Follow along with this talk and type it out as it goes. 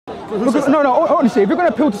Because, no, honestly, if you're going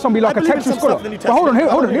to appeal to somebody like a textual scholar, but hold on,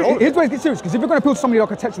 here's where it gets serious, because if you're going to appeal to somebody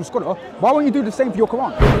like a textual scholar, why won't you do the same for your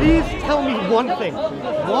Quran? Please tell me one thing.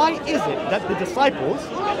 Why is it that the disciples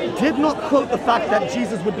did not quote the fact that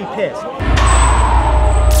Jesus would be pierced?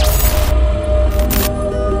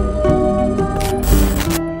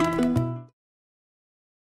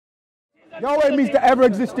 Yahweh means the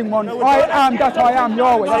ever-existing one. I am that I am,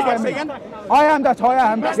 Yahweh. That's what I mean. I am that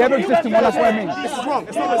I am, the ever-existing one. That's what I mean. This is wrong.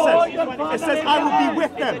 It's not what it says. It says, I will be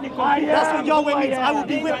with them. That's what Yahweh means. I will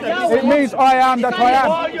be with them. It means I am that I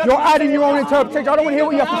am. You're adding your own interpretation. I don't want to hear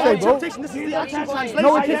what you have to say, bro. This is the actual translation.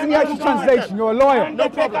 No, it isn't the actual translation. You're a liar. No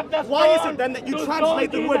problem. Why is it then that you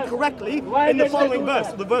translate the word correctly in the following verse,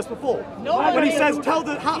 the verse before? When he says, how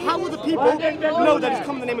will the people know that it's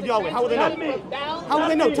come in the name of Yahweh? How will they know? How will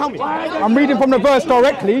they know? Tell me. I'm reading from the verse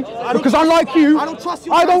directly, because unlike you, I don't trust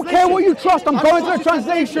your I don't care what you trust. I'm going to the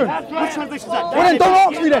translation. Which translation is that? Well, then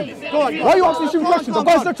don't ask me then. Why are you asking stupid questions? I'm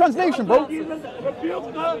going to the translation, bro.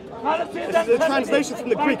 The translation from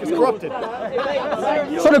the Greek is corrupted.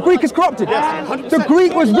 So the Greek is corrupted? Yes, 100%. The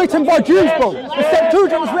Greek was written by Jews, bro. The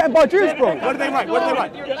Septuagint was written by Jews, bro. What did they write? What did they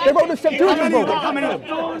write? They wrote the Septuagint, bro. How many of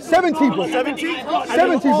them? 70, bro. 70?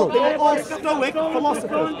 70, bro. They were all Stoic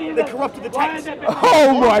philosophers. They corrupted the text.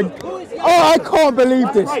 Oh my! Oh, I can't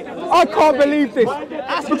believe this. I can't believe this.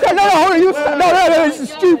 Because no, this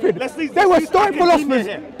is stupid. They were Stoic philosophers.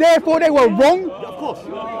 Therefore, they were wrong. Of course.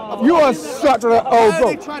 You are such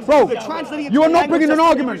a bro. You are not bringing an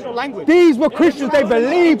argument. These were Christians. They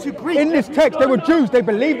believed in this text. They were Jews. They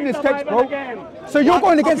believed in this text, bro. So you're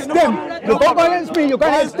going against them. You're not going against me. You're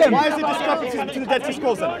going against them. Why is there discrepancies between the Dead Sea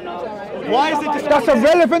Scrolls then? Why is it discrepancies? That's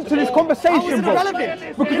irrelevant to this conversation, How is it bro.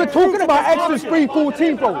 irrelevant? Because we're talking about Exodus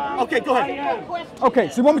 3:14, bro. Okay, go ahead. Okay,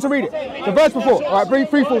 so you want me to read it? The verse before. All right,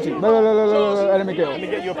 3:14. Let me get it. Let me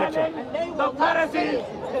get you a picture.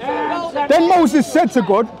 Then Moses said to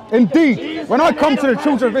God, indeed, when I come to the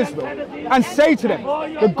children of Israel and say to them,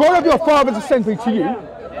 the God of your fathers has sent me to you,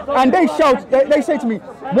 and they say to me,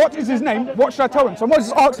 what is his name? What should I tell them? So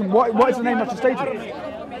Moses asked him, what is the name I should say to them?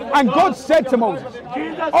 And God said to Moses,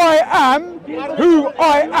 I am who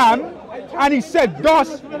I am. And he said,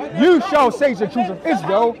 thus you shall say to the children of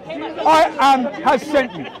Israel, I am has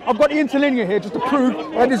sent you. I've got the interlinear here just to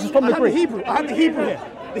prove that this is from the Greek. I have the Hebrew here.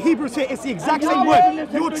 The Hebrews here, it's the exact same word.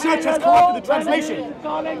 Your church has corrupted the translation.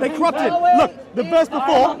 They corrupted it. Look, the verse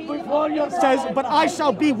before says, but I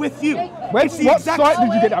shall be with you. What site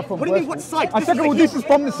did you get that from? What do you mean, what site? And second of all, this is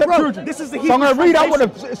from the Septuagint. Bro, this is the Hebrew so I'm going to read out what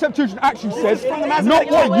the Septuagint actually says, not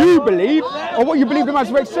what you believe, or what you believe the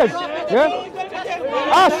Masoretic says. Yeah?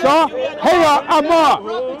 Asher, Heya,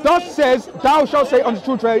 Amar. Thus says, thou shalt say unto the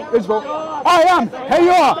children of Israel, I am,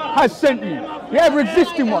 Heya, has sent you. The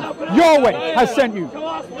ever-existing one, Yahweh, has sent you.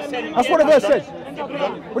 That's what the verse says.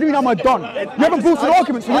 What do you mean am I done? You haven't brought an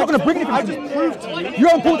argument, so you're not going to bring anything to me. I just proved to you. You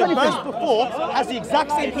haven't brought anything. The verse before has the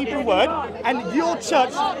exact same Hebrew word, and your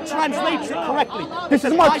church translates it correctly. This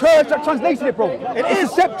is my church that translated it, bro. It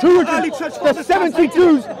is Septuagint. The 70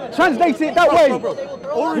 Jews translated it that way.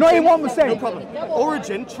 Origin, you know what I'm saying? No problem.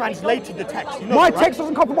 Origin translated the text. You know my that, right? text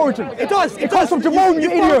doesn't come from Origin. It does. It comes from Jerome,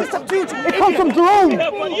 you idiot. It comes from Jerome.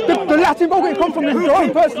 The Latin Vulgate comes from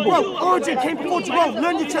Jerome, first of all. Bro, Origin came before Jerome.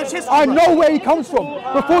 Learn your church history. I know where he comes from.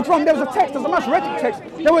 Before Jerome, there was a text. There's a Masoretic text.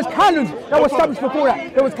 There was canons that were established before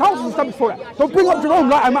that. There was councils established before that. Don't bring up Jerome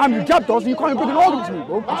like I'm your jab does, and you can't even bring an argument to me,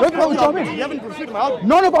 bro. Don't know what Jerome is. You haven't refuted my argument.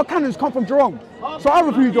 None of our canons come from Jerome. So I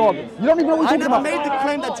refute your argument. You don't even know what you're talking about. I never made the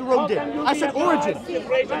claim that Jerome did. I said Origin.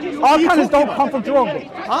 Our canons don't come from Jerome, bro.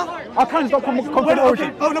 Huh? Our canons don't come from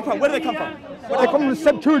Origin. Oh, no problem. Where do they come from? They come from the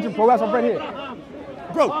Septuagint, bro, as I've read here.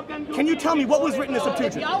 Bro, can you tell me what was written in the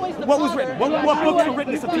Septuagint? What was written? What books were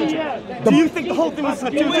written in the Septuagint? Do you think the whole thing was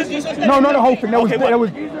Septuagint? No, not the whole thing.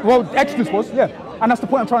 Well, Exodus was, yeah. And that's the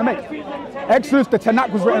point I'm trying to make. Exodus, the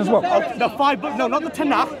Tanakh was written as well. The 5 books, no, not the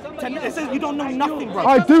Tanakh. It says you don't know nothing, bro.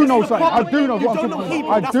 I do know something. I do know what I'm talking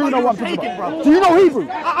about. I do know what I'm talking about. Do you know Hebrew?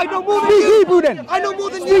 I know more than you. Speak Hebrew then. I know more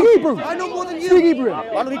than you. Speak Hebrew. I know more than you. Speak Hebrew. I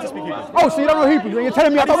don't need to speak Hebrew. Oh, so you don't know Hebrew? You're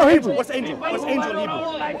telling me I don't know Hebrew? What's angel? What's angel in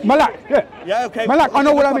Hebrew? Malak, yeah. Yeah, okay. Malak, I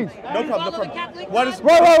know what that means. No problem, no problem. What is...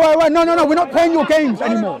 Wait. No, we're not playing your games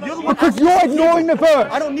anymore. Because you're ignoring the verse.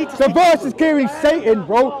 I don't need to. The verse is clearly Satan,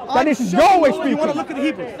 bro. That this is Yahweh speaking. You want to look at the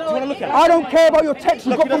Hebrew? Do you want to look at it? I don't care about your text.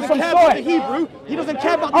 You got from some site. Hebrew. He doesn't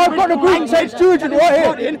care about the I've got the Greek Septuagint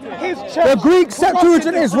right here. The Greek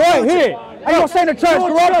Septuagint is right here. And you're saying the church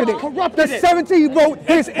corrupted it. The 70 wrote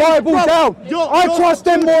this Bible down. I trust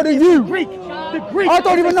them more than you. The Greek. I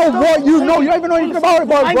don't even know what you know. You don't even know anything about it,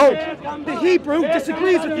 bro. The Hebrew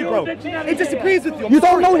disagrees with you, bro. It disagrees with you. You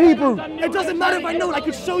don't know Hebrew. It doesn't matter if I know it. I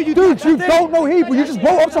could show you. Dude, you don't know Hebrew. You just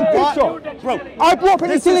brought up some picture. Bro, I brought up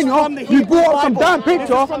anything, you brought up some damn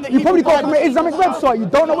picture. You probably got it from an Islamic website. You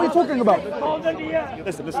don't know what you're talking about.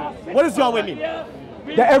 Listen. What does Yahweh mean?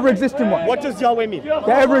 The ever-existing one. What does Yahweh mean? The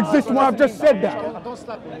ever-existing one. I've just said that.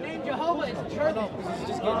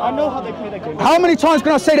 I know how they play that game. How many times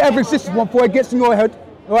can I say the ever-existing one before it gets in your head?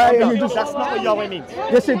 Right, No, that's not what Yahweh means.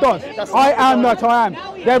 Yes, it does. I am that I am. The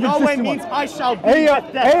Yahweh ever-existing means one. I shall be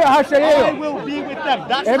with them. I will be with them.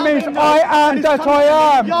 That's It how means they know I am it's that coming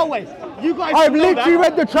I from am. Yahweh. You guys I've know literally that.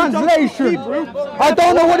 read the You don't speak translation. Hebrew. I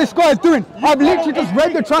don't know what this guy is doing. I've literally just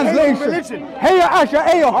read the translation. Hey, Asher,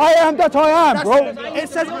 hey, I am that I am, bro. It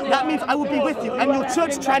says that means I will be with you, and your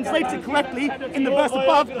church translates it correctly in the verse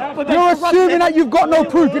above. But You're assuming that you've got no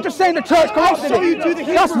proof. You're just saying the church corrupted show you do the it.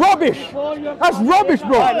 Hebrew. That's rubbish. That's rubbish,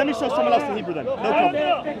 bro. Alright, let me show someone else the Hebrew then. No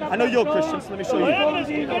problem. I know you're Christian, so let me show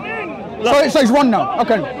you. So it says one now.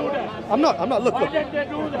 Okay. I'm not. Look.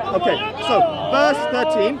 Okay, so verse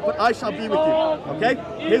 13, but I shall be with you. Okay?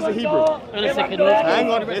 Here's the Hebrew. And a second.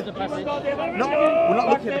 Hang on. The rest of the passage. No, we're not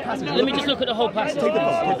looking at the passage. Let me just look at the whole passage. Take the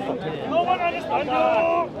phone.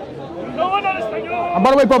 And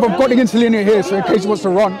by the way, brother, I've got the interlinear here, so in case he wants to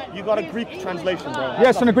run. You got a Greek translation, bro.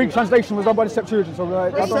 Yes, and the Greek translation was done by the Septuagint, so I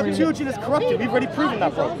The don't really... Septuagint is corrupted. We've already proven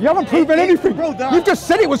that, bro. You haven't proven anything. Bro, You've just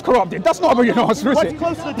said it was corrupted. That's not a real answer, is What's it?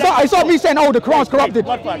 close to the It's not me saying, oh, the Quran's corrupted.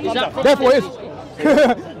 Therefore it is.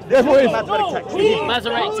 Therefore it is.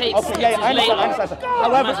 Masoretic takes. Okay, yeah, I understand.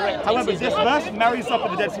 However, this verse marries up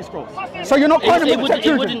with the Dead Sea Scrolls. So you're not quoting It the wouldn't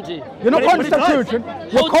Septuagint. do. You're not But quoting the it does.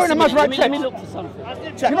 Septuagint. You're quoting the Masoretic Let me text. look for something.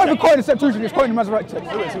 You're not even quoting the Septuagint, you're quoting the Masoretic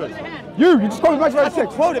text. Who is? You just quoted the I Masoretic said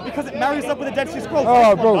text. quote it because it marries up with the Dead Sea Scrolls.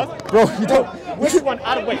 Oh, Which one does? bro, you don't... Which one?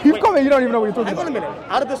 Out of wait. You've got me, you don't even know what you're talking Hang on a about.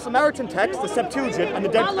 minute. Out of the Samaritan text, the Septuagint, and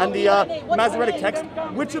the Masoretic text,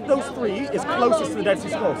 which of those three is closest to the Dead Sea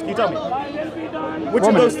Scrolls? Can you tell me? Which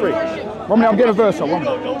of those three? 1 minute, I'm getting a verse up, 1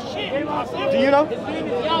 minute. Do you know?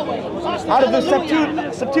 Out of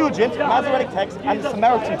the Septuagint, Masoretic text, and the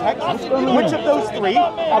Samaritan text, which of those three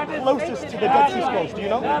are closest to the Dead Sea Scrolls? Do you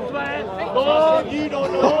know?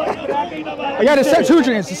 Yeah, the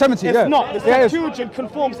Septuagint is the 70, It's yeah. not. The Yeah, it is. Septuagint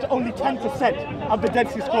conforms to only 10% of the Dead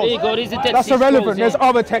Sea Scrolls. There you go. These are Dead That's Sea irrelevant. Scrolls, There's yeah.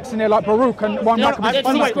 other texts in there like Baruch and one No, Maccabees. Dead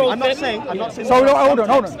by the Sea way, Scrolls, I'm not then. saying So, there hold are on, some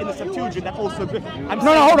hold texts on. in the Septuagint that also agree. No,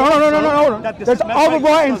 hold on. There's other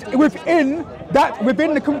writings within that,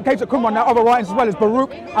 within the case of Qumran, there are other writings as well as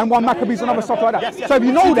Baruch and one Maccabees and other stuff like that. Yes. So if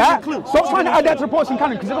you know that, Include. stop trying to add that to the Protestant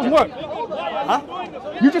canon because it doesn't work. Huh?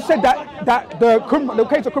 You just said that the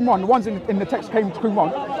case of Qumran, the ones in the text came to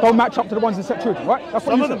Qumran, don't match up to the ones in Septuagint, right? That's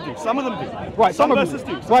what Some you of them said. do. Some of them do. Right, some of verses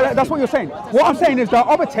them. do. Right, that's what you're saying. What I'm saying is there are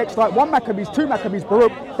other texts like 1 Maccabees, 2 Maccabees,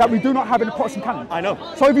 Baruch that we do not have in the Protestant canon. I know.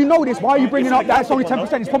 So if you know this, why are you bringing It's up that it's only like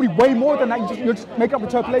 10%? It's probably way more than that. You're just making up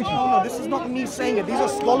interpolation. No, this is not me saying it. These are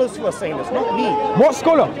scholars who are saying this, not me. What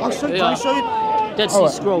scholar? I'll show you. Yeah. Let me show you. Dead Sea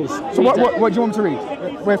Scrolls. So Read what that. do you want me to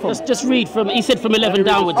read? Where from? Just read from. He said from 11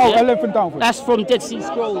 downwards. Oh, yeah? 11 downwards. That's from Dead Sea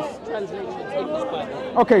Scrolls translation. English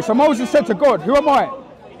Bible. Okay, so Moses said to God, who am I?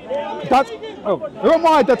 Who am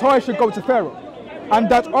I that I should go to Pharaoh? And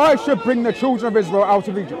that I should bring the children of Israel out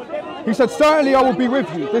of Egypt? He said, certainly I will be with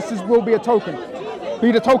you. Will be a token.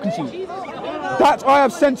 Be the token to you. That I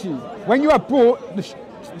have sent you. When you are brought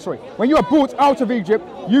out of Egypt,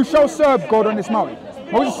 you shall serve God on this mountain.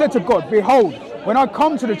 Moses said to God, behold, when I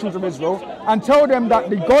come to the children of Israel and tell them that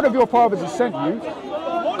the God of your fathers has sent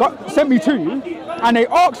me to you, and they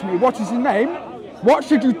ask me, what is his name? What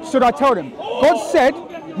should I tell them? God said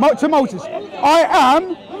to Moses, I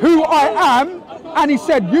am who I am, and he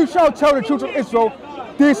said, you shall tell the children of Israel,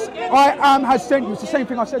 this I am has sent you. It's the same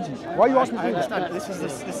thing I said to you. Why are you asking me I to do that? understand.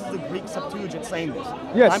 This is the Greek Septuagint saying this.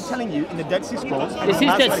 Yes. I'm telling you, in the Dead Sea Scrolls. This is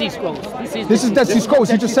Dead Sea Scrolls. This is Dead Sea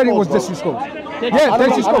Scrolls. You just said it was Dead Sea Scrolls. Yeah,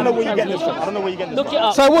 Dead Sea I don't know where Scrolls. you're getting this from. I don't know where you're getting this Look from. it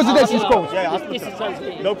up. So it was the Dead Sea Scrolls. Yeah, This is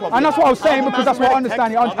translated. no problem. And that's what I was saying As the because that's what I Masoretic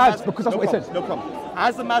understand text- it as because that's what it says. No problem.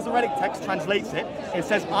 As the Masoretic text translates it, it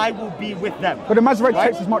says, I will be with them. But the Masoretic Right?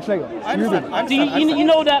 text is much later. I understand. I Do understand. you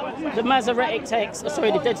know that the Masoretic text,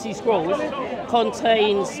 the Dead Sea Scrolls,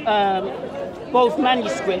 contains both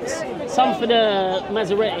manuscripts, some for the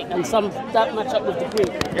Masoretic and some that match up with the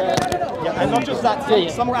Greek. Yeah, and not just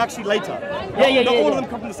that, some were actually later. Not all of them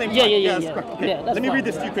come from the same time. That's correct. Okay. That's Let me fine. read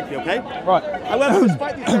this to you quickly, okay? Right. However,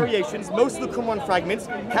 despite these variations, most of the Qumran fragments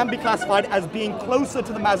can be classified as being closer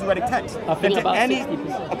to the Masoretic text I think than to about any.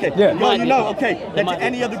 60%. Okay, Yeah. you know, Might be. than Might to be.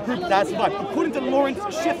 any other group that has survived. According to Lawrence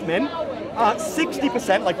Schiffman,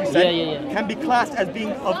 60%, like you said, can be classed as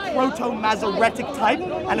being of proto-Masoretic type,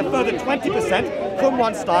 and a further 20%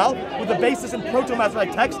 Qumran style with a basis in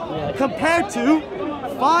proto-Masoretic text, compared to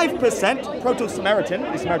 5% Proto-Samaritan,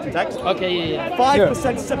 the Samaritan text.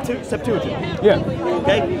 5% Septuagint.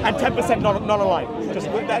 Okay, and 10% non-aligned. Just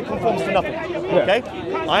that conforms to nothing. Okay.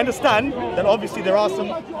 I understand that obviously there are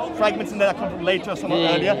some fragments in there that come from later, some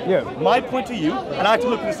earlier. My point to you, and I have to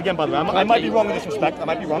look at this again, by the way. I might be wrong in this respect. I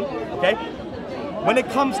might be wrong. Okay. When it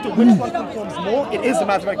comes to which one conforms more, it is the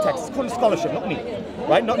Masoretic text. It's according to scholarship, not me.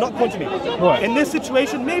 Right? Not according to me. Right. In this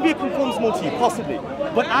situation, maybe it conforms more to you, possibly.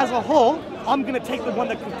 But as a whole, I'm going to take the one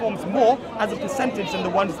that conforms more as a percentage than the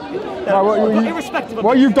ones that are irrespective of...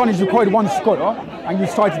 What you've done is you quoted one scholar, and you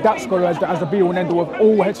cited that scholar as the be-all and end-all of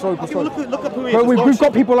all historical scholars. Look up who he is. But we've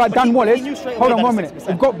got people like Dan Wallace. Hold on 1 minute.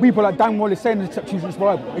 We've got people like Dan Wallace saying the Septuagint is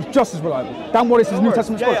reliable. It's just as reliable. Dan Wallace is New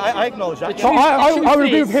Testament scholar. Yeah, I acknowledge that. So I would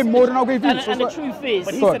agree with him more than I'll agree with you. And the truth is...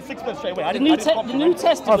 But he said 6 straight away. The New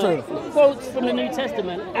Testament, quotes from the New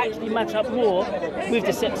Testament actually match up more with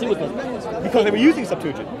the Septuagint. Because they were using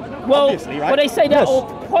Septuagint. Well, obviously, right? Well, they say that, or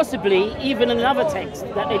possibly even another text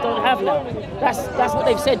that they don't have now. That's what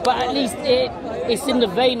they've said, but at least it's in the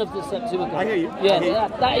vein of the Septuagint. I hear you. Yeah,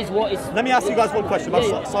 that is what it's... Let me ask you guys one question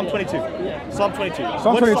about Psalm 22. Psalm 22. What's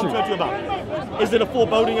Psalm 22 about? Is it a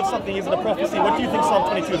foreboding of something? Is it a prophecy? What do you think Psalm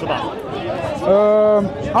 22 is about?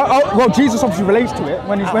 Well, Jesus obviously relates to it.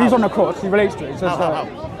 When he's on the cross, he relates to it. He says,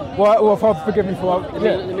 well, Father, forgive me for...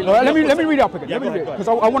 Let me read it up again. Let me read it, because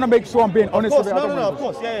I want to make sure I'm being honest with it. No, of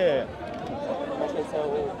course. Yeah.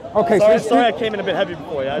 Okay, sorry, I came in a bit heavy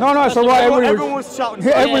before. Yeah. No, it's all right. Everyone was shouting.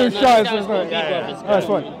 Everyone was shouting. That's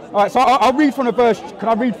fine. All right, so I'll read from the verse. Can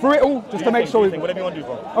I read through it all, just to make sure? Whatever you want to do,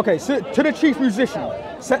 bro. Okay, so to the chief musician,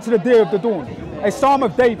 set to the deer of the dawn, a psalm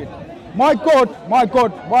of David. My God,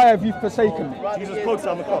 why have you forsaken me? Jesus quotes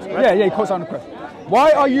on the cross, right? Yeah, he quotes on the cross.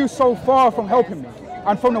 Why are you so far from helping me,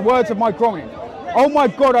 and from the words of my groaning? Oh my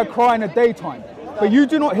God, I cry in the daytime, but you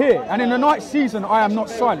do not hear, and in the night season I am not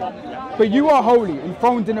silent. But you are holy,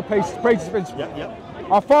 enthroned in the praises of Israel.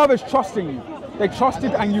 Our fathers trust in you. They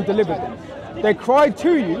trusted and you delivered them. They cried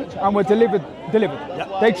to you and were delivered.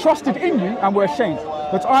 They trusted in you and were ashamed.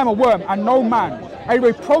 But I am a worm and no man, a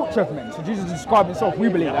reproach of men. So Jesus described himself, we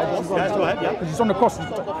believe that. Because he's on the cross.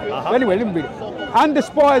 Anyway, let me read it. And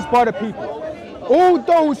despised by the people. All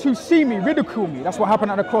those who see me ridicule me. That's what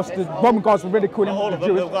happened at the cross. The Roman guards were ridiculing all of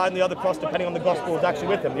them. The guy on the other cross, depending on the gospel, was actually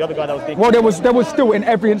with him. The other guy that was being... Well, there was still, in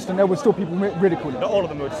every instant, there was still people ridiculing. Not all of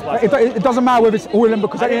them were despised. It doesn't matter whether it's all of them,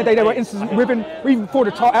 because at the end of the day, there were instances with him, even before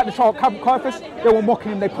the trial Caiaphas, they were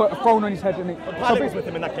mocking him, they put a throne on his head. Pilate was with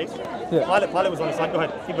him in that case. Pilate was on his side. Go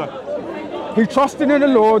ahead, keep going. He trusted in the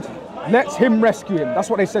Lord, let him rescue him. That's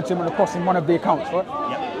what they said to him on the cross in one of the accounts,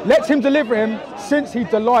 right? Let him deliver him, since he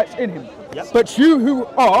delights in him. But you who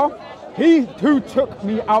are, he who took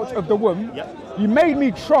me out of the womb, you made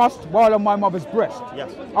me trust while on my mother's breast.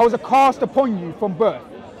 I was cast upon you from birth.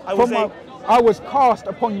 I was cast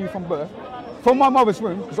upon you from birth. From my mother's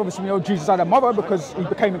womb, because obviously we know Jesus had a mother because he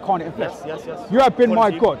became incarnate in flesh. You have been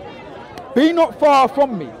my God. Be not far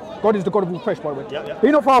from me. God is the God of all flesh, by the way.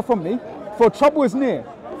 Be not far from me, for trouble is near,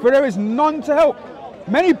 for there is none to help.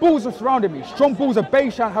 Many bulls have surrounded me. Strong bulls of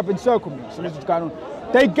Bashan have encircled me. So this is going on.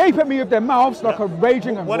 They gape at me with their mouths like a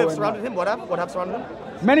raging and roaring. What have surrounded him? What have surrounded him?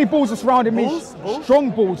 Many bulls have surrounded me.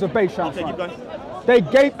 Strong bulls of Bashan. Okay, keep going. They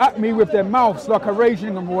gape at me with their mouths like a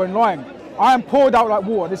raging and roaring lion. I am poured out like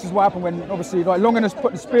water. This is what happened when, obviously, like Longinus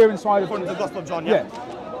put the spear inside. According to the Gospel of John, I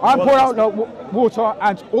am poured out like water,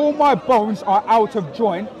 and all my bones are out of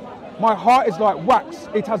joint. My heart is like wax.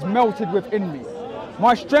 It has melted within me.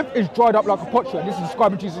 My strength is dried up like a potsherd. This is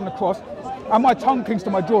describing Jesus on the cross. And my tongue clings to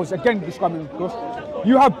my jaws. Again, describing the cross.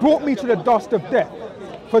 You have brought me to the dust of death.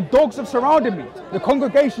 For dogs have surrounded me. The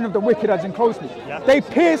congregation of the wicked has enclosed me. They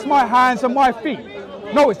pierce my hands and my feet.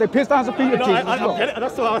 Notice, they pierce the hands and feet of Jesus.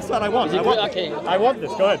 That's what I want. I want this.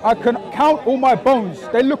 Go ahead. I can count all my bones.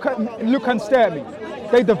 They look and stare at me.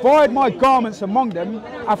 They divide my garments among them,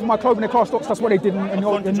 and for my clothing they cast lots. That's what they did in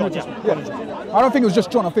the New Testament. I don't think it was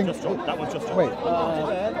just John. I think just John. That one's just John. Wait.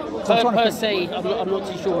 Per se, I'm not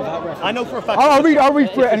too sure about reference. I know for a fact. I'll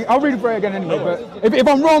read through it. I'll read it again anyway. But if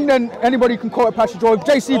I'm wrong, then anybody can quote a passage. Or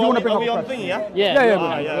JC, if you want to bring up a passage.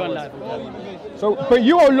 Yeah. So, but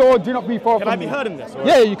you, O Lord, do not be far from me. Can I be heard in this?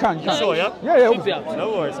 Yeah, you can. Sure, yeah? Yeah.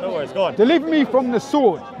 No worries. Go on. Deliver me from the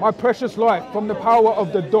sword, my precious life, from the power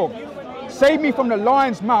of the dog. Save me from the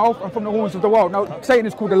lion's mouth and from the horns of the wild. Now, Satan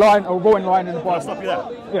is called the lion or roaring lion in the Bible. I'll stop you there.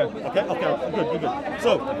 Yeah. Okay, good.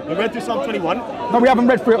 So, we read through Psalm 21. No, we haven't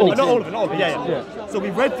read through it all. Not all of it, yeah. So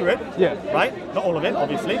we've read through it, right? Not all of it,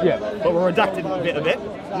 obviously. But we're redacted a bit of it.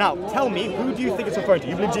 Now, tell me, who do you think it's referring to?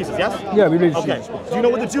 You believe Jesus, yes? Yeah, we believe Okay. Jesus. Do you know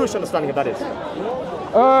what the Jewish understanding of that is?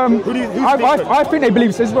 I think they believe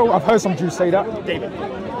it's Israel. I've heard some Jews say that. David.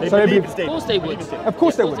 They So they believe believe- it's Of David. course they would. Of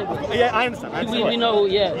course they would. Yeah, I understand. We know,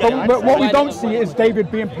 yeah. But what we don't see is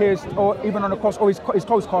David being pierced or even on a cross or his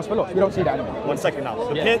clothes cast for lots. We don't see that anymore. 1 second now.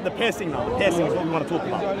 The piercing now. The piercing is what we want to talk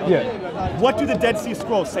about. Yeah. What do the Dead Sea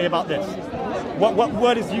Scrolls say about this? What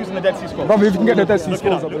word is used in the Dead Sea Scrolls? Brother, if you can get the Dead Sea Look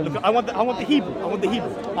it up. Scrolls up. Look, I want the Hebrew. I want the Hebrew.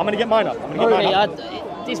 I'm gonna get mine up.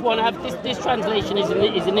 This one, this translation is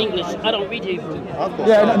in English. I don't read Hebrew. Of course.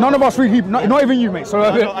 Yeah, none of us read Hebrew. Not even you, mate. So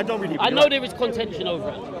I don't read Hebrew. I know there is contention over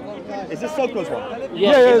it. Is this Soco's one?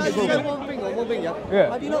 yeah. One thing, yeah.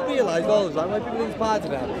 Yeah. Have you not realised all the time when people in party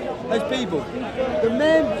now, as people, the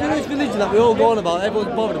main Jewish religion that we're all going about,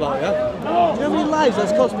 everyone's bothered about, yeah? Do you know how many lives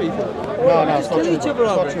that's cost people? No, Just kill each other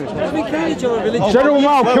over it. We kill each other religion. General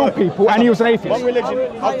Mao killed people and he was an atheist. One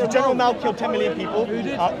religion. General Mao killed 10 million people.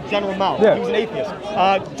 General Mao. Yeah. He was an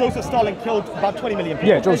atheist. Joseph Stalin killed about 20 million people.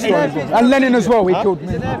 Yeah, Joseph Stalin. And Lenin as well, he killed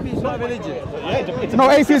me. It's an atheist, not a religion. It's a No,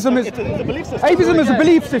 belief atheism is system. It's a belief system. atheism is a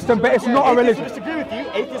belief system, but it's not a Atheists religion. will disagree with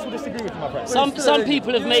you. Atheists will disagree with you, my friend. Some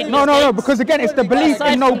people have made No, mistakes. because again, it's the belief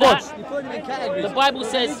Aside in no from that, gods. You put them in categories. The Bible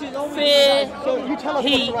says, fear You tell us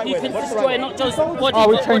he what's the right who way. can What's the destroy right not just body, we but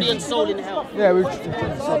body changed and soul in hell. Yeah, we. No.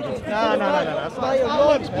 That's not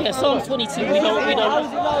how it works. Yeah, Psalm 22, we don't,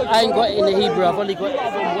 I ain't got it in the Hebrew, I've only got it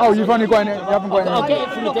from Oh, you've only got it. You haven't got I'll it. get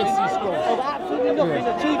it from the Dead Sea Scrolls.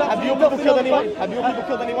 Have your people killed anyone? Have your people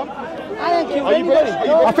killed anyone? I ain't killed Are you British? anybody.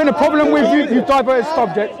 Are you I think the problem with you, you've diverted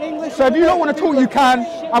subject. So if you don't want to talk, you can,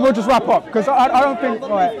 and we'll just wrap up. Because I don't think,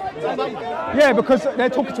 right. Yeah, because they're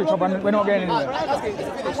talking to each other and we're not getting anywhere.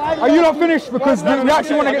 Are you not finished? Because we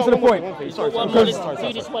actually want to get to the point.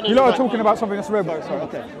 You lot are talking about something that's real.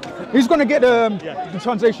 Okay. He's going to get the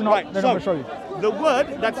translation up, Right, then so I'm going to show you. the word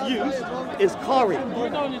that's used is kari.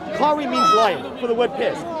 Kari means lion for the word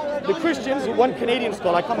pierced. The Christians, one Canadian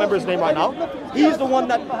scholar, I can't remember his name right now, he's the one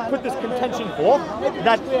that put this contention forth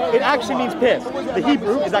that it actually means pierced. The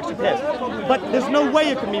Hebrew is actually pierced. But there's no way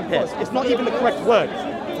it could mean pierced. It's not even the correct word.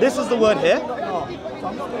 This is the word here.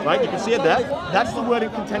 Right, you can see it there. That's the word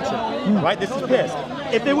in contention. Right, this is pierced.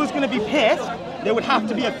 If it was going to be pierced, there would have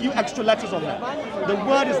to be a few extra letters on there. The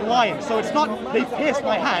word is lion, so it's not they pierced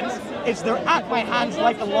my hands, it's they're at my hands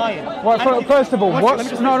like a lion. Right, And first of all, let me what's,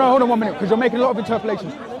 just no, finish. hold on 1 minute, because you're making a lot of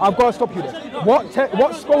interpolations. I've got to stop you there.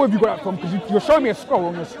 What scroll have you got that from? Because you're showing me a scroll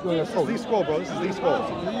on your scroll. This is the scroll, bro. This is the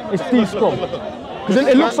scroll. It's the scroll. Because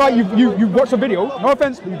it looks like you've watched a video, no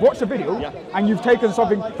offense, but you've watched a video, and you've taken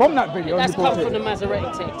something from that video. That's and you brought come from it. the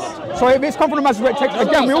Masoretic text. So if it's come from the Masoretic text,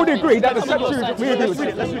 again, we already agree that the Septuagint, we agree Let's with read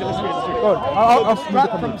it. it. Let's read it. Go on, I'll The read the scrap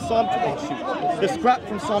comment. from Psalm 22. The scrap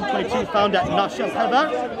from Psalm 22 found at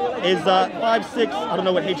YHWH is 5-6. I don't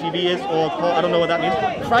know what HEV is, or I don't know what that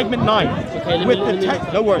means. Fragment 9. Okay, With the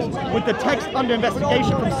text, no worries. With the text under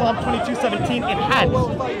investigation from Psalm 22:17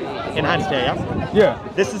 enhanced here, yeah. Yeah.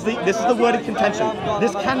 This is the word in contention.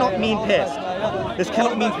 This cannot mean pierced. This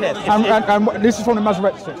cannot mean pierced. And this is from the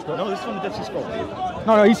Masoretic text, right? No, this is from the Dead Sea Scroll.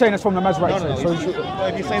 No, he's saying it's from the Masoretic No, text.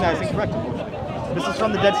 if you're saying that, it's incorrect. This is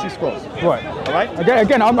from the Dead Sea Scrolls. Right. All right.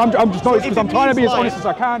 Again, I'm just noticed because I'm trying to be as honest as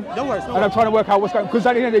I can. No worries. And I'm trying to work out what's going on. Because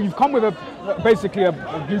at the end of the day, you've come with basically a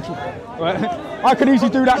YouTube. Right? I could easily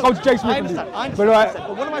do that, go to Jason. I understand. But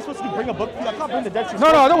But what am I supposed to do? Bring a book for you? I can't bring the Dead Sea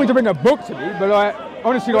Scrolls. no, I don't want you to bring a book to me, but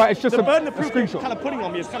honestly, it's just The a burden of proof you're screenshot. kind of putting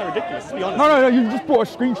on me is kind of ridiculous, to be honest. No, you just brought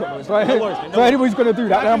a screenshot of it. Right? No worries, mate, no So anybody's going to do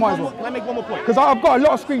that, then I might as well. Can I make one more point? Because I've got a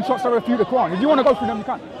lot of screenshots that refute the Quran. If you want to go through them, you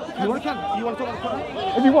can. You want to talk about the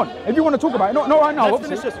Quran? If you want. If you want to talk about it. Not right now, Let's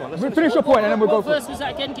obviously. finish this one. Let's We'll finish your point and then we'll go What for it. verse was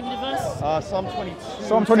that again? Give me the verse. Psalm 22.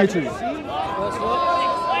 Psalm 22. Verse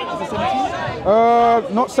what? Is it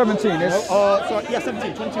 17? Not 17. It's, Sorry, yeah,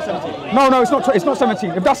 17. 22:17. no, it's not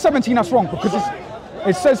 17. If that's 17, that's wrong because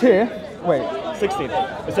it says here. Wait. 16.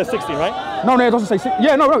 It says 16, right? No, it doesn't say 16.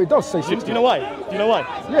 Yeah, no, it does say 16. Do you know why? Do you know why?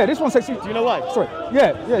 Yeah, this one says 16. Do you know why? Sorry.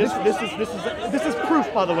 Yeah. This is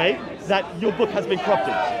proof, by the way, that your book has been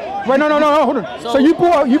corrupted. Wait, no, hold on. So you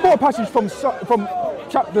bought a passage from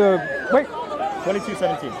chapter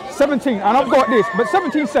 22:17. 17, and I've got this, but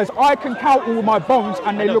 17 says, "I can count all my bones,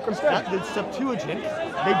 and they look and stare." The Septuagint,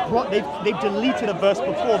 they've deleted a verse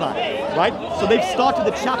before that, right? So they've started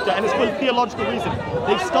the chapter, and it's for a theological reason.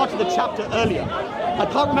 They've started the chapter earlier. I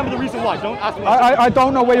can't remember the reason why. Don't ask me. I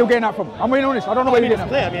don't know where you're getting that from. I'm being honest. I don't know where I mean, you're it's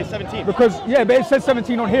getting that clear. I mean, it's 17. from. Because but it says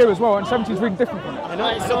 17 on here as well, and 17 is reading different from it. I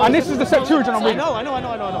know. And this is the Septuagint I'm I reading. know.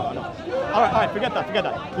 All right, forget that.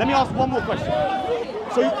 Let me ask one more question.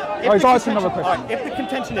 So Oh, he's asking another question. All right, if the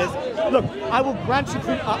contention is, look, I will grant you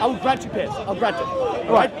Pierce. I'll grant it.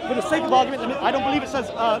 All right. For the sake of argument, I don't believe it says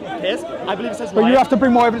Pierce. I believe it says Ryan. But you have to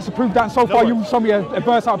bring more evidence to prove that. And so far, you show me a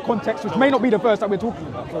verse out of context, which may not be the verse that we're talking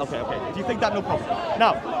about. Okay. Do you think that? No problem.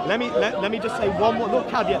 Now, let me just say one more little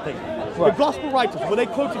caveat thing. Right. The gospel writers, were they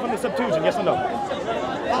quoted from the Septuagint? Yes or no?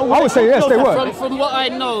 I would say yes, they were. From what I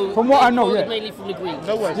know. From what I know, yeah. Mainly from the Greek.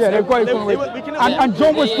 No worries. Yeah, they've got it from Greek. And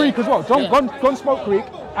John was Greek as well. John spoke Greek,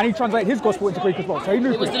 and he translated his gospel into Greek as well. So he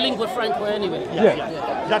knew. It was the lingua franca anyway. Yeah.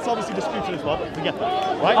 That's obviously disputed as well, but forget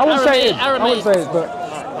that. Right? I wouldn't say it, but.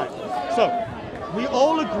 Right. So, we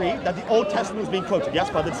all agree that the Old Testament was being quoted, yes,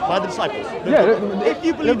 by the disciples. If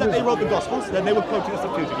you believe that they wrote the Gospels, then they were quoting the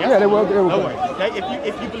Septuagint, yes? Yeah, they were. No worries, okay?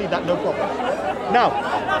 If you believe that, no problem.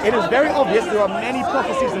 Now, it is very obvious there are many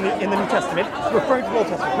prophecies in the New Testament referring to the Old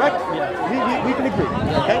Testament, correct? Yeah. We can agree,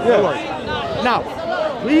 okay? No worries. Now,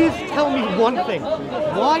 please tell me one thing.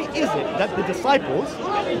 Why is it that the disciples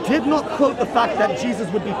did not quote the fact that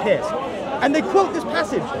Jesus would be pierced? And they quote this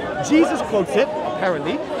passage. Jesus quotes it,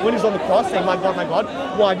 apparently, when he's on the cross saying, my God,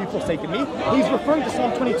 why have you forsaken me? He's referring to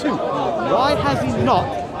Psalm 22. Why has he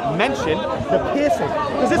not mentioned the piercing?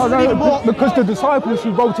 Because this is even more... Because the disciples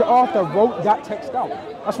who wrote it after wrote that text down.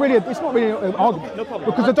 That's really, it's not really an argument. No problem.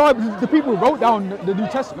 Because the people who wrote down the New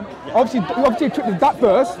Testament obviously attributed that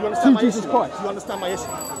verse to Jesus Christ. Do you understand my issue?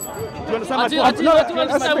 Do you understand I my do point?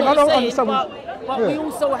 understand what you're saying, but we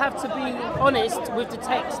also have to be honest with the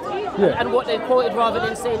text and what they quoted rather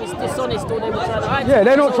than saying it's dishonest or they were trying to hide it. Yeah,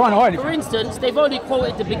 they're not trying to hide it. For instance, they've only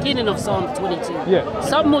quoted the beginning of Psalm 22. Yeah.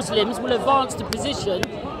 Some Muslims will advance the position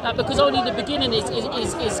that because only the beginning is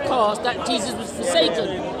cast, that Jesus was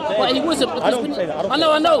forsaken. But he wasn't. Because I don't say that. I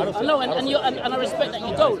know, and I respect that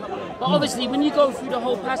you don't. But obviously, when you go through the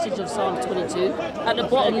whole passage of Psalm 22, at the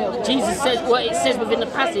bottom, Jesus says, well, it says within the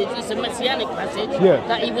passage, it's a messianic passage,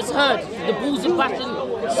 that he was heard. The bulls of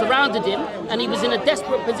Bashan surrounded him, and he was in a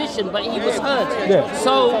desperate position, but he was heard. Yeah.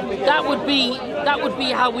 So that would be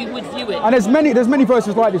how we would view it. And there's many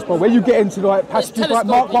verses like this, bro, where you get into like passages like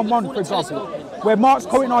Mark 1:1, for example, where Mark's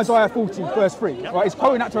quoting Isaiah 40, verse 3. Right? He's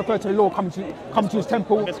quoting that to refer to the Lord coming to his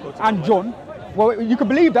temple, and John. Well, you can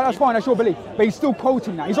believe that, that's fine, that's your belief. But he's still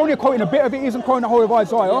quoting that. He's only quoting a bit of it, he isn't quoting the whole of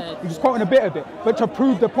Isaiah, he's just quoting a bit of it. But to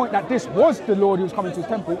prove the point that this was the Lord who was coming to his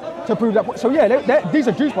temple, to prove that point. So yeah, these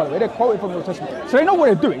are Jews, by the way, they're quoting from the Old Testament. So they know what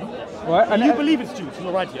they're doing. Right? And you believe it's Jews,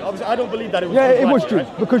 you're right here. Obviously, I don't believe that it was Jews. Yeah, it was Jews,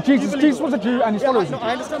 right? Because Jesus was a Jew and his followers.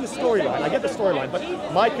 I understand the storyline, I get the storyline, but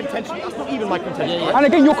my contention, that's not even my contention. Right? And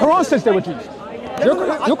again, your Quran says they were Jews.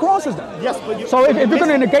 Your Quran says that. Yes, but so if you're going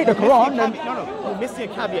to negate the Quran, then... No, you're missing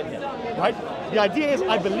a caveat here, right? The idea is,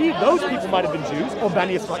 I believe those people might have been Jews, or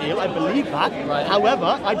Bani Israel, I believe that. Right.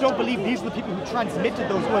 However, I don't believe these are the people who transmitted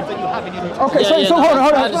those words that you have in your New Testament. Okay, so hold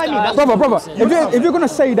on. Brother, if you're going to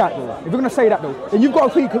say that though, then you've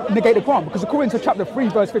got to negate the Quran, because according to chapter 3,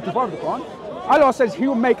 verse 55 of the Quran, Allah says he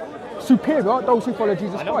will make superior those who follow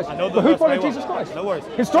Jesus Christ. But who follow Jesus Christ? No worries.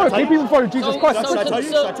 Historically, people follow Jesus Christ. Should I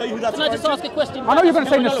tell you who that's Can I just ask a question? I know you're going to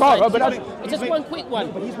say Nasara, but that's... Just one quick one.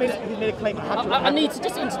 But he's made a claim. I need to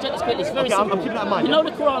just interject this quickly. It's very simple. simple. I'm keeping that in mind. You know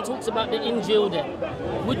the Quran talks about the Injil then.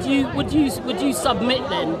 Would you submit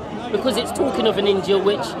then, because it's talking of an Injil,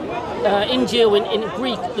 which Injil in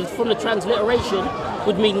Greek, from the transliteration,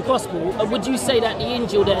 would mean gospel. Would you say that the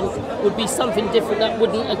Injil then would be something different that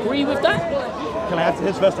wouldn't agree with that? Can I answer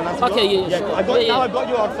his first and answer okay, yours? Sure. Now I've got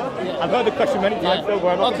your answer. I've heard the question many times, so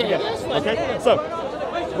I'm not going to forget it. Okay, so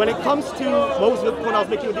when it comes to, what was the point I was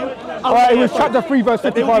making with you? It was chapter 3, verse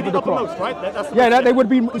 55 of the Quran. Most, right? That they would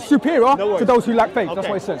be superior to those who lack faith. Okay. That's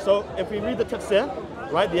what it says. So if we read the tafsir,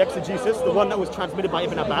 right, the exegesis, the one that was transmitted by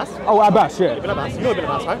Ibn Abbas. Oh, Abbas, yeah. Ibn Abbas, you know Ibn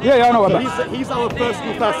Abbas, right? Yeah, I know so Abbas. He's our first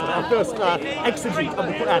mufassir, our first exegete of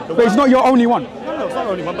the Quran. But he's not your only one. No, it's not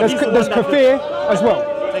the only one. There's Kafir as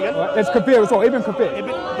well. Right, there's Kafir as well, Ibn Kafir.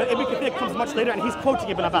 But Ibn Kafir comes much later, and he's quoting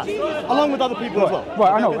Ibn Abbas, along with other people as well.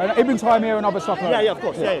 Right, I know. And Ibn Taymiyyah and other stuff like that. Yeah, of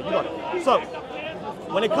course. Yeah, you got it. So,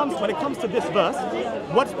 when it comes to this verse,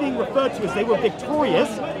 what's being referred to is they were victorious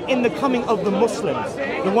in the coming of the Muslims,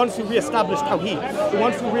 the ones who re-established Tawheed, the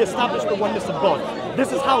ones who re-established the oneness of God.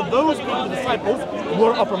 This is how those people, the disciples,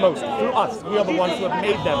 were uppermost. Through us, we are the ones who have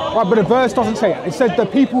made them. Right, but the verse doesn't say it. It says the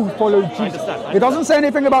people who follow Jesus. I understand. It doesn't say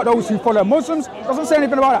anything about those who follow Muslims. It doesn't say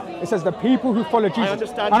anything about that. It says the people who follow Jesus. I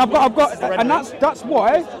understand. And I've got, and that's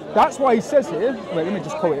why he says here. Wait, let me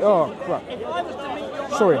just quote it. Oh, right.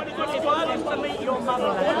 Sorry.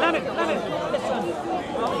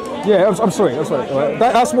 Yeah, I'm sorry.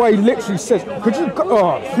 That's why he literally says. Could you?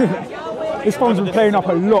 This phone's been playing up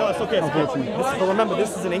a lot. No, it's okay. But remember,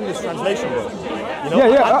 this is an English translation, bro. You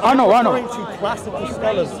know? I know. I'm referring to classical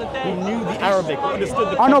scholars who knew the Arabic, who understood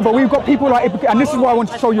the. I know, but we've got people like, and this is what I want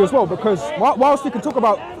to show you as well, because whilst we can talk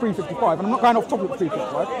about 355, and I'm not going off topic of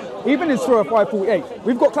 355, even in Surah 548,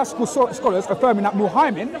 we've got classical scholars affirming that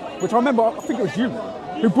Muhammad, which I remember, I think it was you,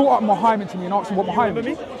 who brought up Muhammad to me and asked him what Muhammad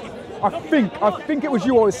means. I think it was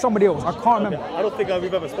you or it was somebody else. I can't remember. I don't think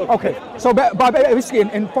we've ever spoken. Okay, so basically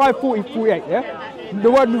in 548, yeah, the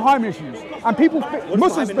word Muhammad is used, and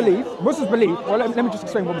Muslims believe. Well, let me just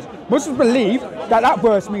explain what Muslims believe that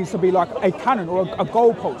verse means to be like a cannon or a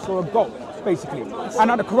goalpost or a goal, basically, and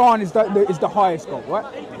that the Quran is the highest goal, right?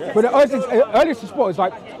 Yeah. But the earliest spot is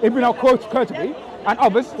like Ibn al-Qurtubi and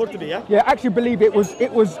others, actually believe it was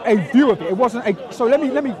a view of it. It wasn't a. So let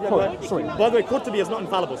me quote. Sorry. By the way, Qurtubi is not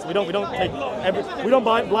infallible, so we don't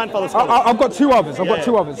blind follow scholars. I've got two others.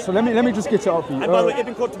 So let me just get it up for you. And by the way,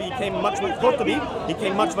 Ibn Qurtubi came much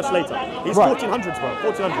later. He's 1400s,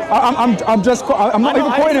 bro. 1400s. I'm not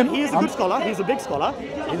even quoting him. He's a good scholar. He's a big scholar.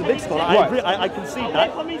 Right. I agree. I concede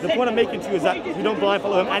that. The point I'm making to you is that we don't blind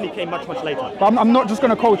follow him, and he came much later. But I'm not just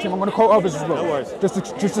going to quote him. I'm going to quote others as well. No worries.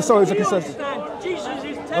 Just so it's a consensus.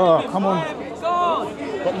 Oh, come on.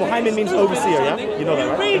 But Muhammad means overseer, yeah? You know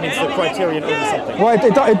that, right? It means the criterion over something.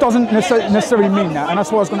 Well, it doesn't necessarily mean that, and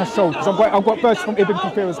that's what I was going to show, because I've got verses from Ibn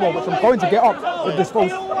Kathir as well, which I'm going to get up with this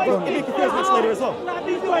false. Ibn Kathir is much later as well.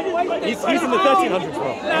 He's in the 1300s,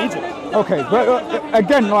 bro, in Egypt. Okay, but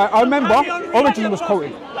again, like, I remember Origin was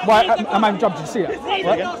quoted by Imam Jab, did you see that?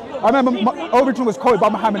 Right? I remember Origin was quoted by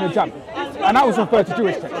Muhammad al-Jab, and that was referred to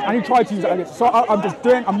Jewish text, and he tried to use it against. So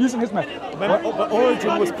I'm using his method. Right? But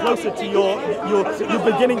Origin was closer to your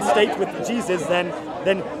beginning state with Jesus than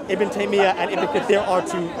Ibn Taymiyyah and Ibn Kathir are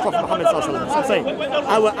to Prophet Muhammad sallallahu alaihi wasallam. So I'm saying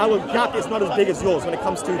our gap is not as big as yours when it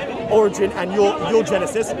comes to Origin and your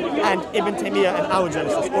Genesis and Ibn Taymiyyah and our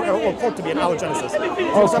Genesis, or Qurtubi and our Genesis. Do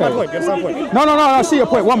you understand my point? No, I see your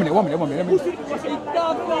point. One minute.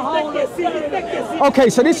 Okay,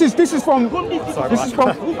 so this is from. So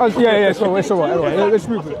it's all right. Let's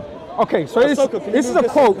move it. Okay, so this is a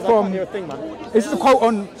quote from. This is a quote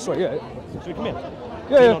on. Sorry, yeah. Should we come in?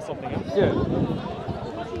 Yeah.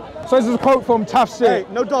 So this is a quote from Tafsir. Hey,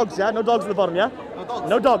 no dogs, yeah? No dogs at the bottom, yeah?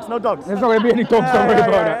 No dogs. There's not going to be any dogs, don't worry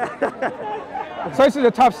about that. So this is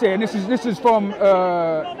a Tafsir, and this is from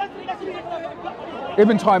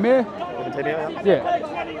Ibn Taymiyyah. Yeah.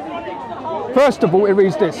 First of all, it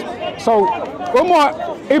reads this. So, Umar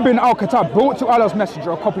ibn al-Khattab brought to Allah's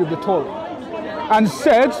Messenger a copy of the Torah and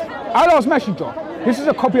said, Allah's Messenger, this is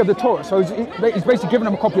a copy of the Torah. So he's basically giving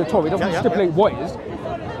them a copy of the Torah. He doesn't stipulate what it is.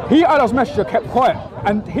 He, Allah's Messenger, kept quiet,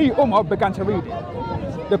 and he, Umar, began to read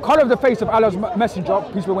it. The colour of the face of Allah's Messenger,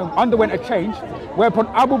 peace be with him, underwent a change, whereupon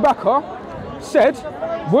Abu Bakr said,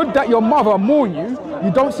 would that your mother mourn you,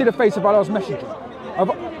 you don't see the face of Allah's Messenger.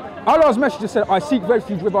 Allah's Messenger said, I seek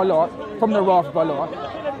refuge with Allah from the wrath of Allah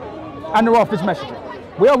and the wrath of his Messenger.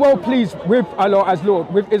 We are well pleased with Allah as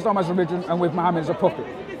Lord, with Islam as religion, and with Muhammad as a prophet.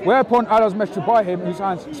 Whereupon Allah's Messenger by him, whose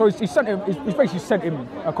hands, so he's basically sent him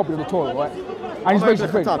a copy of the Torah, right? And he's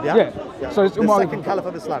basically So it's the second caliph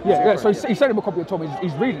of Islam. So he sent him a copy of the Torah.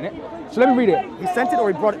 He's reading it. So let me read it. He sent it, or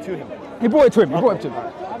he brought it to him? He brought it to him.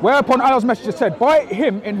 Whereupon Allah's Messenger said, by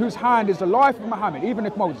him in whose hand is the life of Muhammad, even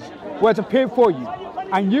if Moses were to appear for you,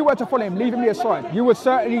 and you were to follow him, leaving me aside, you would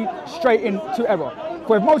certainly stray into error.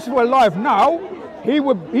 For if Moses were alive now, he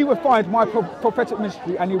would find my prophetic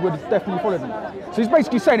ministry, and he would definitely follow me. So he's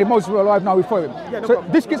basically saying if Moses were alive now, he'd follow him. So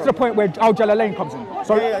this gets to the point where Al-Jalalain comes in.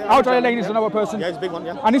 So Al-Jalalain is another person. Yeah, he's a big one,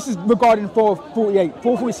 And this is regarding 448,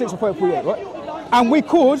 446 or 448, right? And we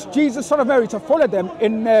cause Jesus, son of Mary, to follow them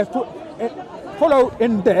in their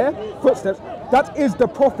footsteps. That is the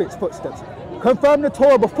prophet's footsteps. Confirm the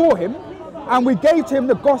Torah before him, and we gave to him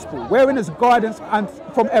the gospel, wherein is guidance and